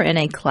 you are in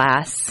a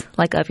class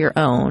like of your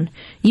own.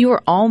 You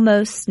are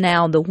almost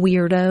now the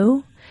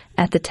weirdo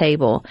at the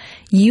table.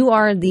 You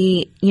are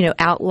the,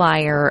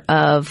 outlier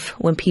of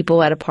when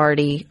people at a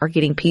party are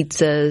getting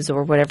pizzas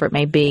or whatever it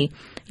may be.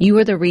 You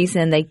are the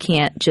reason they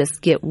can't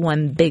just get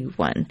one big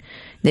one.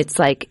 It's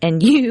like,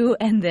 and you,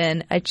 and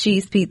then a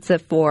cheese pizza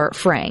for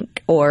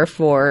Frank or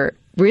for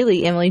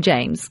really Emily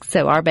James.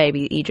 So our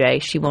baby,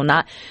 EJ, she will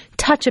not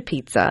touch a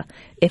pizza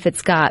if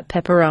it's got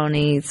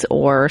pepperonis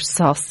or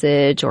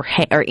sausage or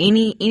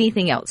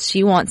anything else.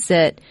 She wants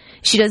it.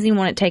 She doesn't even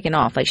want it taken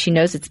off. Like, she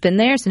knows it's been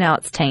there, so now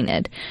it's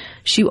tainted.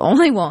 She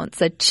only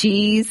wants a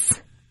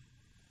cheese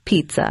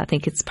pizza. I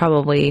think it's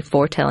probably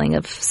foretelling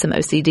of some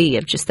OCD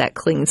of just that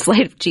clean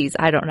slate of cheese.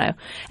 I don't know.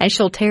 And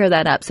she'll tear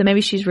that up. So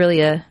maybe she's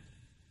really a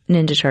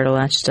Ninja Turtle.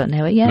 I just don't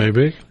know it yet.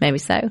 Maybe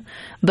so.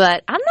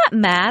 But I'm not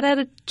mad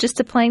at just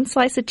a plain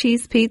slice of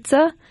cheese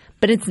pizza,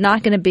 but it's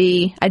not going to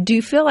be. I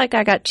do feel like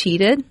I got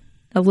cheated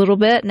a little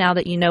bit now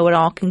that you know what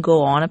all can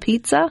go on a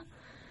pizza.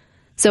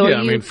 So yeah,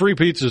 I mean, free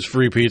pizza is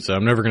free pizza.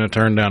 I'm never going to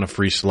turn down a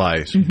free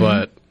slice,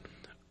 but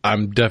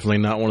I'm definitely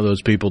not one of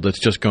those people that's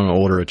just going to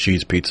order a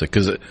cheese pizza,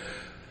 because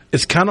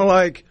it's kind of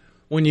like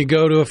when you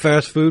go to a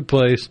fast food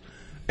place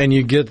and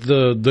you get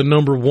the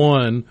number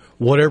one,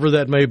 whatever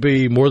that may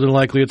be, more than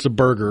likely it's a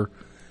burger,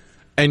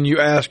 and you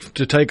ask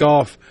to take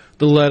off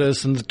the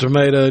lettuce and the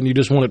tomato and you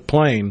just want it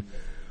plain.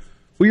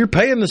 Well, you're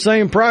paying the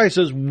same price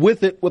as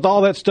with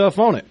all that stuff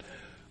on it.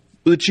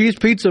 With a cheese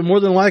pizza, more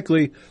than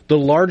likely, the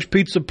large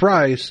pizza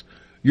price,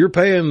 you're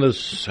paying the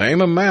same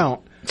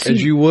amount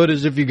as you would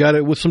as if you got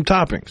it with some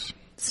toppings.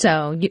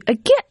 So,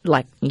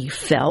 you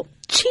felt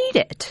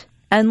cheated.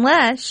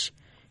 Unless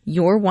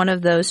you're one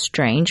of those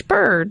strange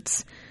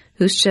birds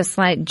who's just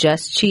like,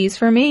 just cheese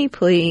for me,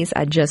 please.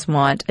 I just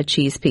want a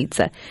cheese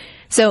pizza.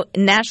 So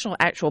National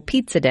Actual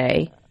Pizza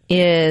Day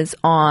is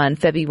on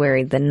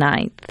February the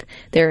 9th.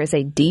 There is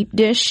a deep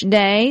dish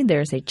day.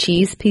 There's a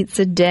cheese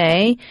pizza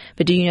day.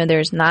 But do you know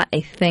there's not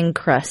a thin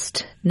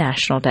crust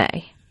National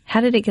Day?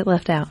 How did it get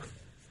left out?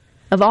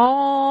 Of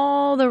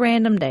all the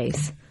random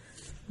days,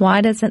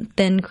 why doesn't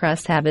thin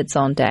crust have its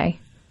own day?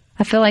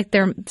 I feel like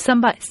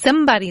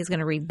somebody is going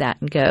to read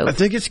that and go. I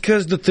think it's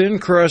because the thin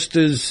crust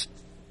is,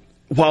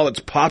 while it's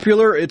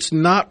popular, it's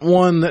not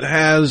one that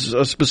has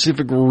a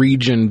specific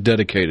region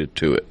dedicated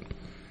to it.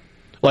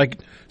 Like,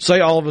 say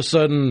all of a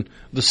sudden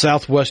the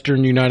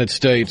southwestern United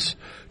States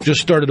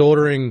just started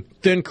ordering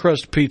thin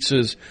crust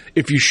pizzas.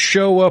 If you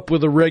show up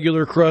with a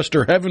regular crust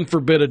or, heaven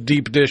forbid, a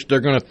deep dish,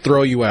 they're going to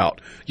throw you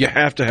out. You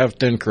have to have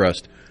thin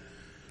crust.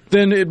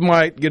 Then it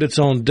might get its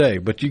own day.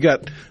 But you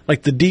got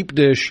like the deep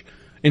dish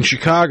in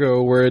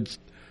Chicago, where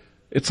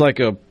it's like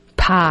a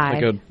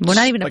pie. Well,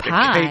 not even a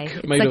pie. A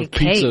cake made of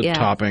pizza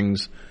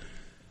toppings.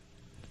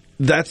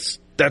 That's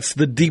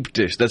the deep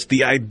dish. That's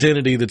the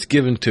identity that's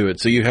given to it.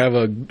 So you have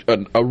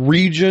a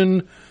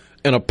region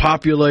and a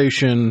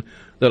population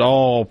that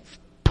all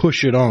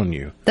push it on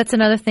you. That's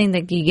another thing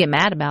that you get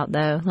mad about,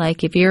 though.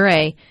 Like, if you're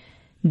a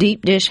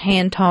deep dish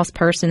hand toss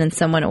person and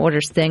someone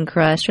orders thin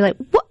crust, you're like,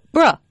 what,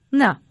 bruh?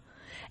 No.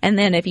 And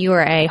then if you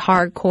are a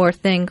hardcore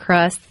thin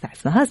crust,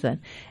 that's the husband.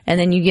 And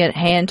then you get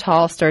hand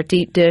tossed or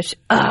deep dish,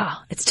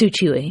 it's too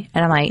chewy.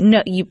 And I'm like,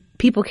 no,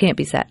 people can't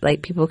be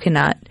people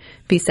cannot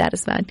be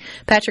satisfied.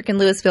 Patrick in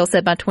Louisville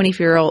said my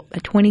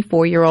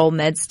 24-year-old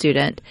med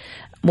student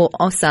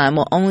son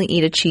will only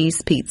eat a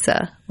cheese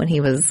pizza when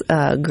he was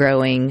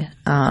growing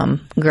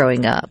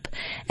up.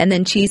 And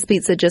then cheese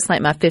pizza, just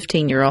like my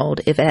 15-year-old,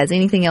 if it has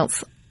anything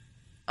else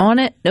on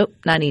it, nope,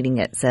 not eating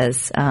it,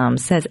 says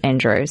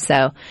Andrew. So,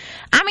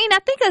 I mean, I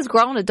think as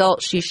grown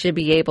adults, you should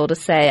be able to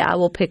say, I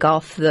will pick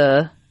off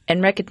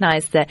and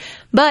recognize that.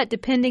 But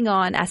depending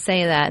on, I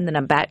say that and then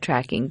I'm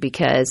backtracking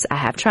because I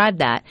have tried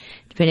that.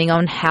 Depending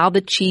on how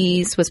the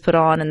cheese was put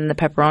on and then the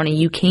pepperoni,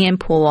 you can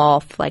pull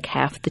off like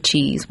half the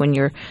cheese when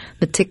you're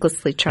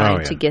meticulously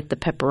trying to get the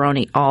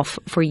pepperoni off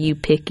for you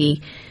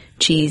picky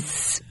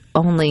cheese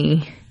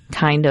only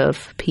kind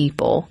of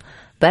people.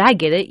 But I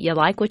get it. You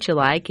like what you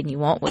like and you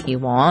want what you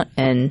want,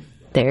 and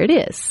there it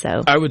is.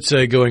 So I would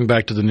say, going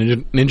back to the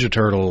Ninja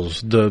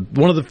Turtles,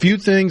 one of the few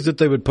things that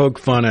they would poke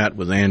fun at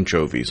was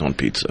anchovies on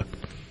pizza.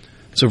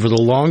 So for the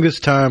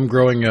longest time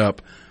growing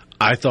up,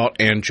 I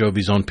thought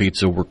anchovies on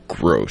pizza were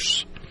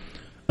gross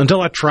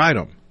until I tried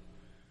them.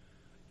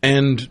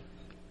 And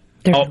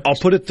I'll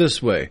put it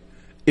this way.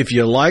 If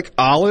you like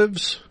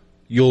olives,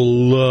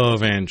 you'll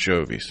love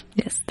anchovies.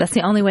 Yes, that's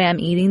the only way I'm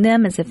eating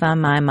them is if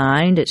on my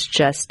mind it's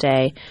just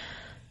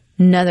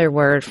another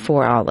word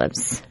for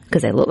olives,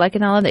 because they look like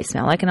an olive, they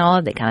smell like an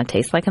olive, they kind of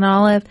taste like an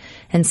olive.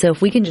 And so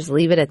if we can just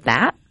leave it at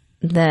that,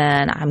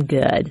 then I'm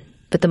good.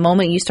 But the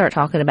moment you start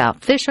talking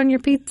about fish on your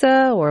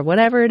pizza or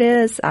whatever it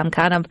is, I'm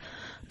kind of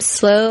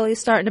slowly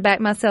starting to back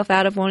myself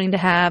out of wanting to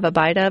have a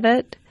bite of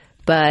it.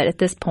 But at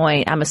this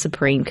point, I'm a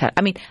supreme cut.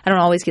 I mean, I don't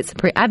always get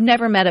supreme. I've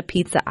never met a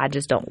pizza I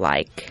just don't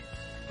like.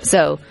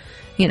 So,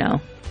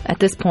 at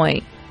this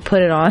point,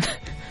 put it on,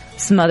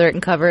 smother it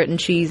and cover it in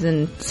cheese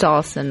and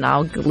sauce, and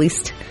I'll at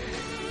least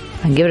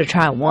give it a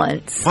try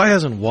once. Why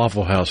hasn't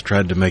Waffle House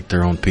tried to make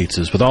their own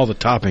pizzas with all the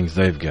toppings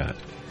they've got?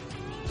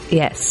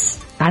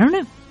 Yes. I don't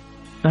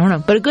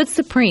know. But a good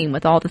supreme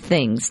with all the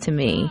things, to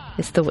me,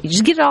 is the way. You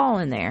just get it all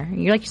in there.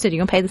 You're like you said, you're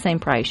going to pay the same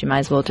price. You might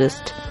as well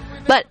just.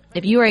 But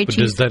if you are a cheese.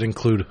 Does that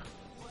include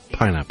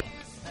pineapple?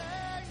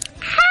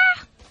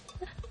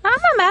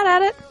 I'm not mad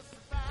at it.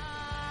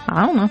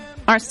 I don't know. All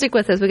right, stick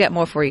with us. We got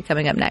more for you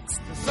coming up next.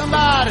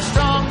 Somebody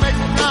strong, make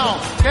it known.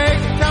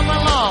 Can't you come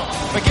along?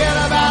 Forget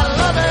about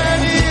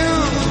loving you.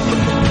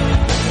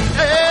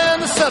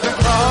 And the Southern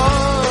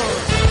Cross.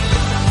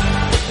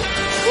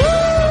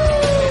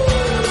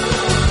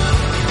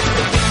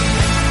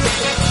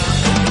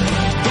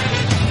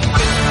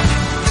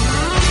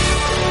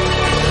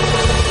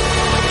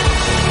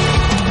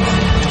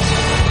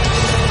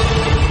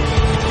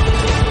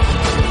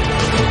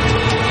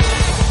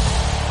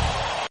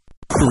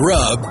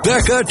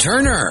 Rebecca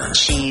Turner.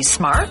 She's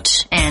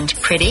smart and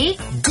pretty.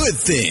 Good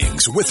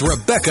Things with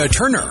Rebecca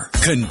Turner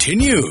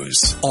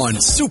continues on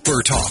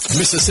Super Talk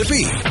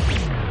Mississippi.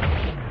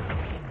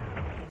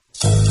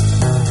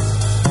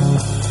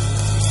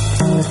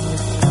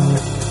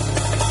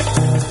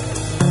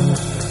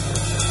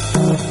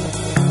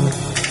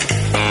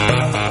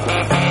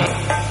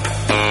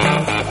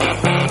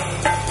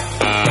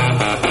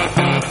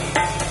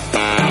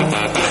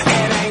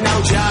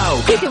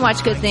 You can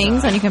watch Good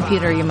Things on your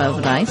computer or your mobile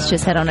device.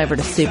 Just head on over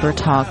to Super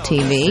Talk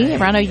TV.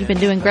 Rhino, you've been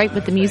doing great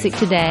with the music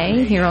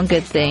today here on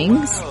Good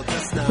Things.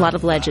 A lot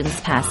of legends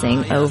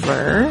passing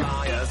over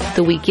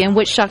the weekend.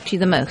 Which shocked you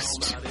the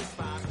most?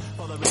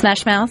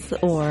 Smash Mouth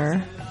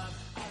or?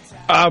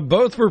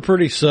 Both were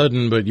pretty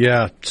sudden, but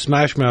yeah,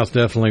 Smash Mouth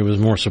definitely was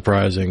more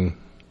surprising.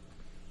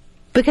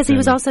 Because he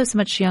was also so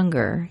much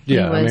younger.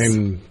 Yeah, I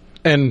mean,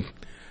 and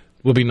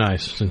will be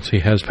nice since he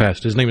has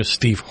passed. His name is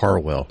Steve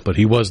Harwell, but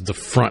he was the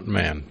front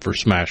man for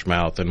Smash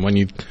Mouth. And when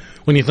you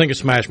think of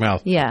Smash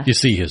Mouth, you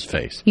see his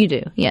face. You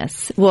do,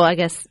 yes. Well, I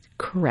guess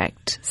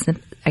correct.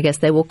 I guess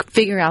they will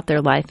figure out their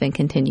life and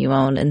continue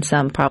on in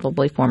some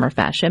probably form or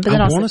fashion. But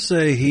then I want to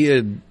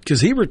say because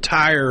he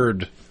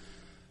retired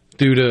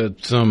due to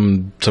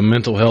some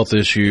mental health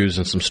issues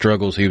and some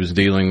struggles he was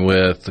dealing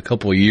with a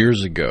couple of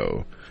years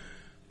ago.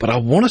 But I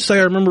want to say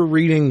I remember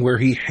reading where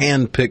he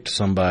handpicked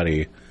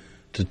somebody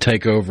to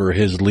take over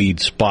his lead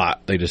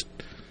spot. They just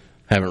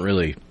haven't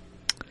really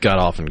got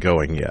off and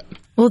going yet.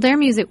 Well, their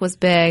music was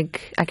big,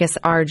 I guess,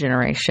 our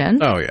generation.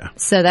 Oh, yeah.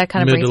 So that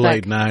kind of brings back...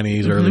 Mid to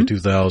late 90s, early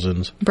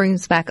 2000s.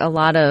 Brings back a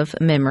lot of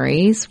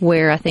memories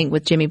where I think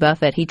with Jimmy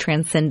Buffett, he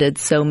transcended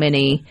so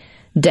many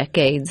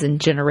decades and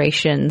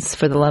generations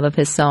for the love of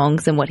his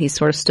songs and what he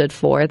sort of stood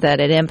for, that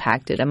it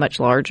impacted a much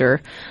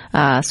larger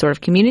sort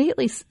of community, at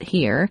least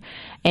here.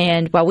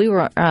 And while we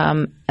were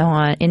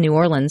in New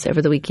Orleans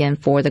over the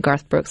weekend for the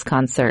Garth Brooks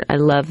concert, I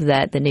love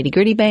that the Nitty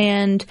Gritty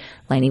Band,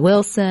 Lainey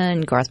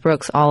Wilson, Garth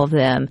Brooks, all of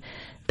them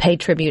paid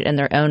tribute in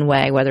their own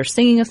way, whether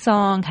singing a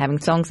song, having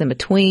songs in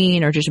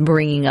between, or just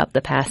bringing up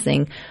the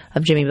passing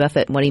of Jimmy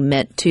Buffett and what he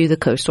meant to the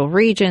coastal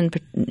region.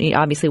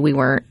 Obviously, we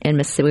weren't in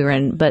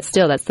Mississippi, but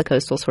still, that's the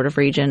coastal sort of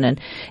region. And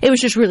it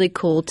was just really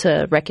cool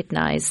to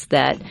recognize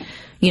that,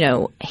 you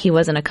know, he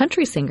wasn't a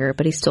country singer,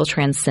 but he still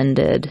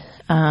transcended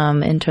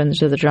in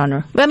terms of the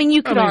genre. I mean,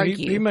 you could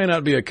argue. He may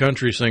not be a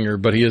country singer,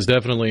 but he has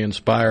definitely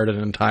inspired an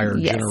entire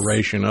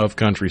generation of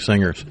country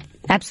singers.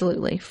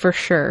 Absolutely, for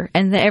sure.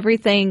 And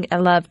everything I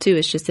love, too,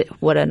 is just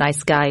what a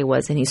nice guy he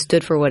was, and he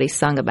stood for what he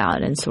sung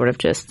about and sort of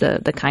just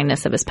the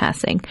kindness of his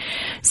passing.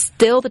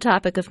 Still the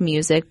topic of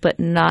music, but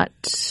not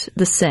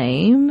the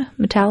same.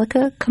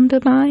 Metallica come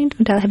to mind?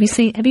 Have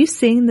you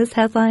seen this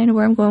headline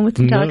where I'm going with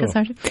Metallica?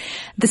 No.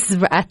 This is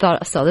where I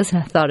saw this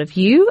and I thought of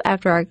you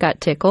after I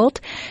got tickled.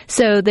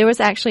 So there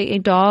was actually a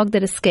dog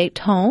that escaped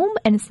home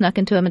and snuck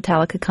into a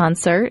Metallica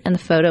concert, and the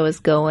photo is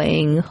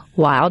going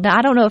wild. Now,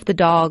 I don't know if the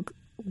dog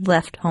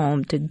left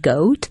home to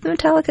go to the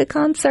Metallica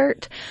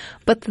concert,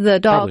 but the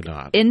dog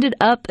ended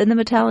up in the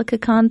Metallica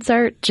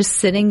concert, just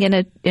sitting in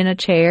a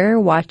chair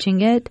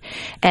watching it.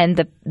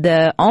 And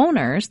the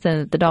owners,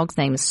 the dog's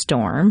name is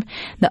Storm,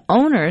 the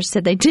owners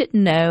said they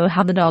didn't know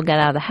how the dog got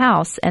out of the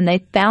house, and they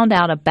found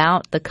out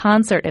about the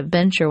concert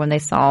adventure when they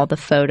saw the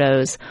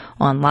photos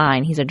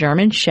online. He's a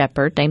German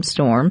Shepherd named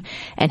Storm,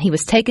 and he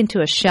was taken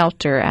to a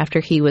shelter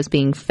after he was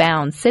being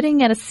found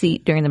sitting at a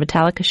seat during the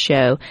Metallica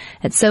show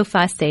at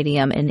SoFi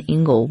Stadium in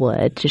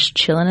Inglewood, just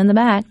chilling in the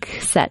back,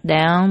 sat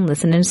down,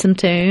 listening to some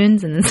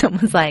tunes, and then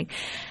someone's like,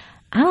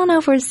 I don't know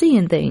if we're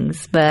seeing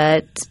things,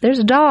 but there's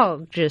a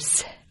dog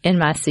just in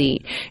my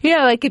seat. You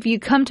know, like if you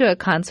come to a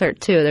concert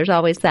too, there's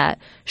always that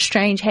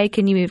strange, hey,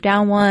 can you move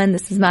down one?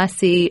 This is my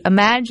seat.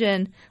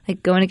 Imagine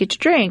like going to get your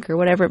drink or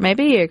whatever it may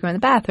be, or going to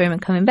the bathroom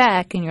and coming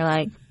back and you're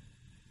like,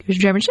 here's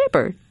your German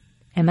Shepherd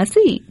in my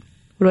seat.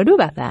 What do I do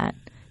about that?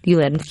 Do you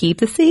let him keep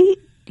the seat?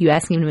 Do you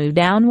ask him to move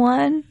down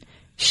one?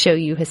 Show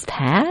you his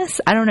pass?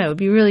 I don't know. It'd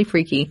be really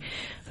freaky,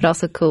 but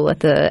also cool at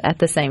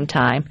the same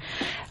time.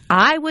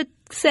 I would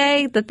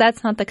say that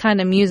that's not the kind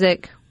of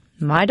music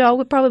my dog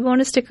would probably want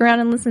to stick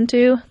around and listen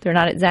to. They're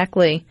not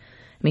exactly,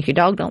 I mean, if your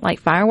dog don't like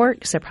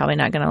fireworks, they're probably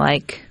not going to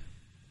like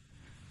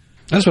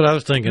That's what I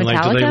was thinking.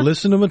 Metallica? Like, do they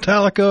listen to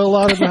Metallica a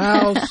lot at the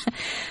house?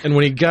 And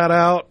when he got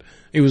out,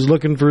 he was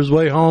looking for his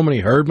way home and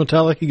he heard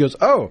Metallica. He goes,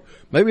 oh,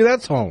 maybe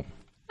that's home.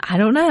 I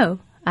don't know.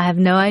 I have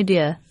no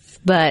idea.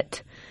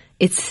 But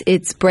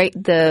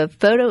the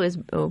photo is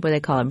what they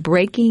call it,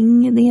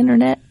 breaking the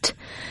internet.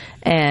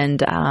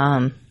 And,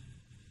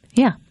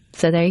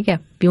 So there you go.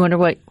 If you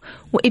wonder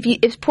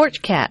if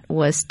Porch Cat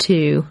was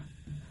to,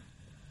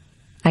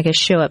 I guess,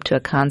 show up to a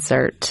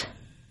concert,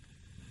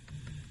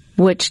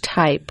 which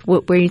type?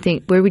 Where do you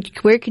think?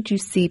 Where could you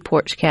see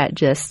Porch Cat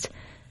just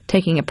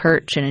taking a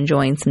perch and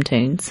enjoying some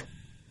tunes?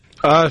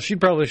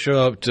 She'd probably show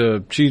up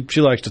to.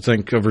 She likes to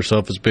think of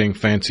herself as being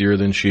fancier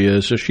than she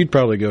is, so she'd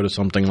probably go to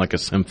something like a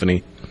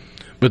symphony,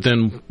 but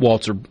then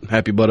waltz her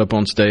happy butt up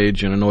on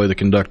stage and annoy the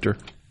conductor.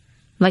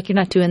 Like, you're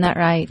not doing that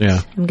right.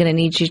 Yeah. I'm going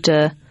to need you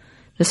to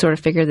sort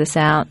of figure this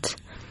out.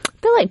 I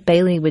feel like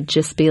Bailey would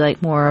just be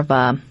like more of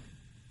a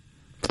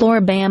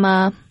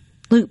Floribama,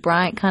 Luke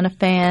Bryant kind of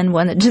fan,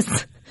 one that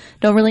just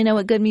don't really know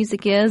what good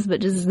music is,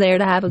 but just is there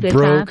to have a good time.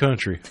 Bro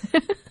country.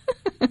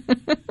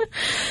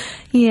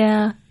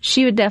 Yeah.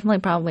 She would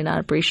definitely probably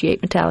not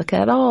appreciate Metallica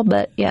at all,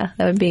 but yeah,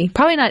 that would be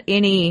probably not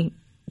any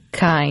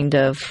kind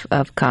of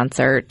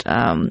concert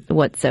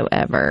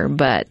whatsoever.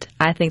 But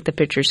I think the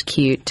picture's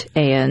cute,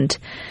 and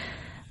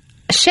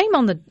shame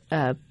on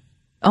the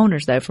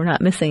owners though for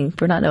not knowing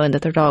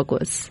that their dog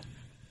was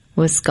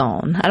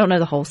gone. I don't know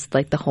the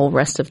whole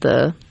rest of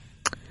the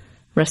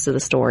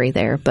story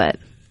there, but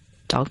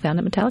dog found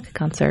at Metallica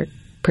concert.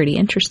 Pretty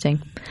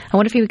interesting. I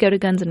wonder if he would go to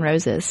Guns N'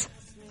 Roses.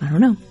 I don't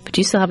know, but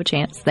you still have a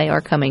chance. They are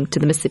coming to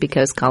the Mississippi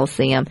Coast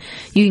Coliseum.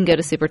 You can go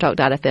to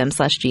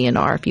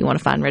supertalk.fm/GNR if you want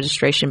to find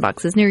registration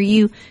boxes near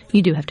you.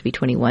 You do have to be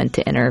 21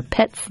 to enter.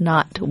 Pets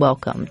not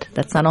welcomed.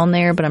 That's not on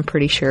there, but I'm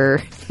pretty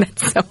sure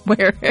that's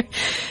somewhere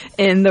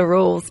in the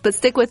rules. But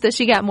stick with us.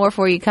 You got more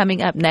for you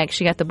coming up next.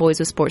 You got the boys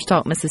with Sports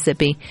Talk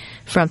Mississippi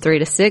from 3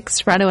 to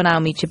 6. Rhino and I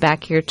will meet you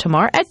back here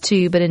tomorrow at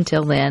 2. But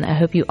until then, I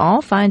hope you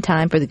all find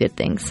time for the good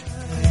things.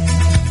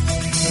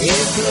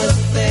 Here's good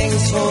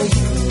things for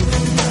you.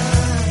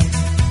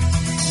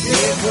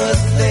 Here good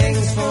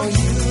things for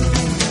you.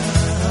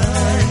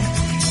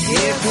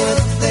 Here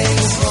good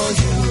things for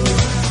you.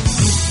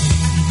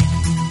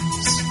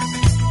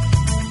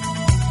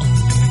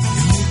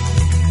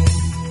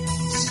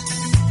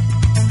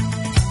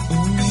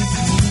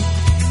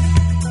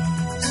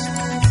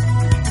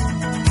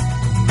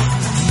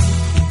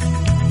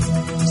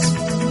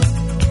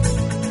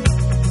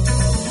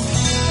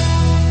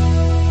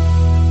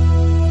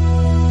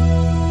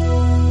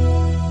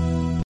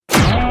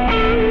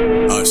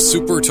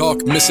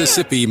 SuperTalk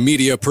Mississippi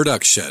Media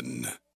Production.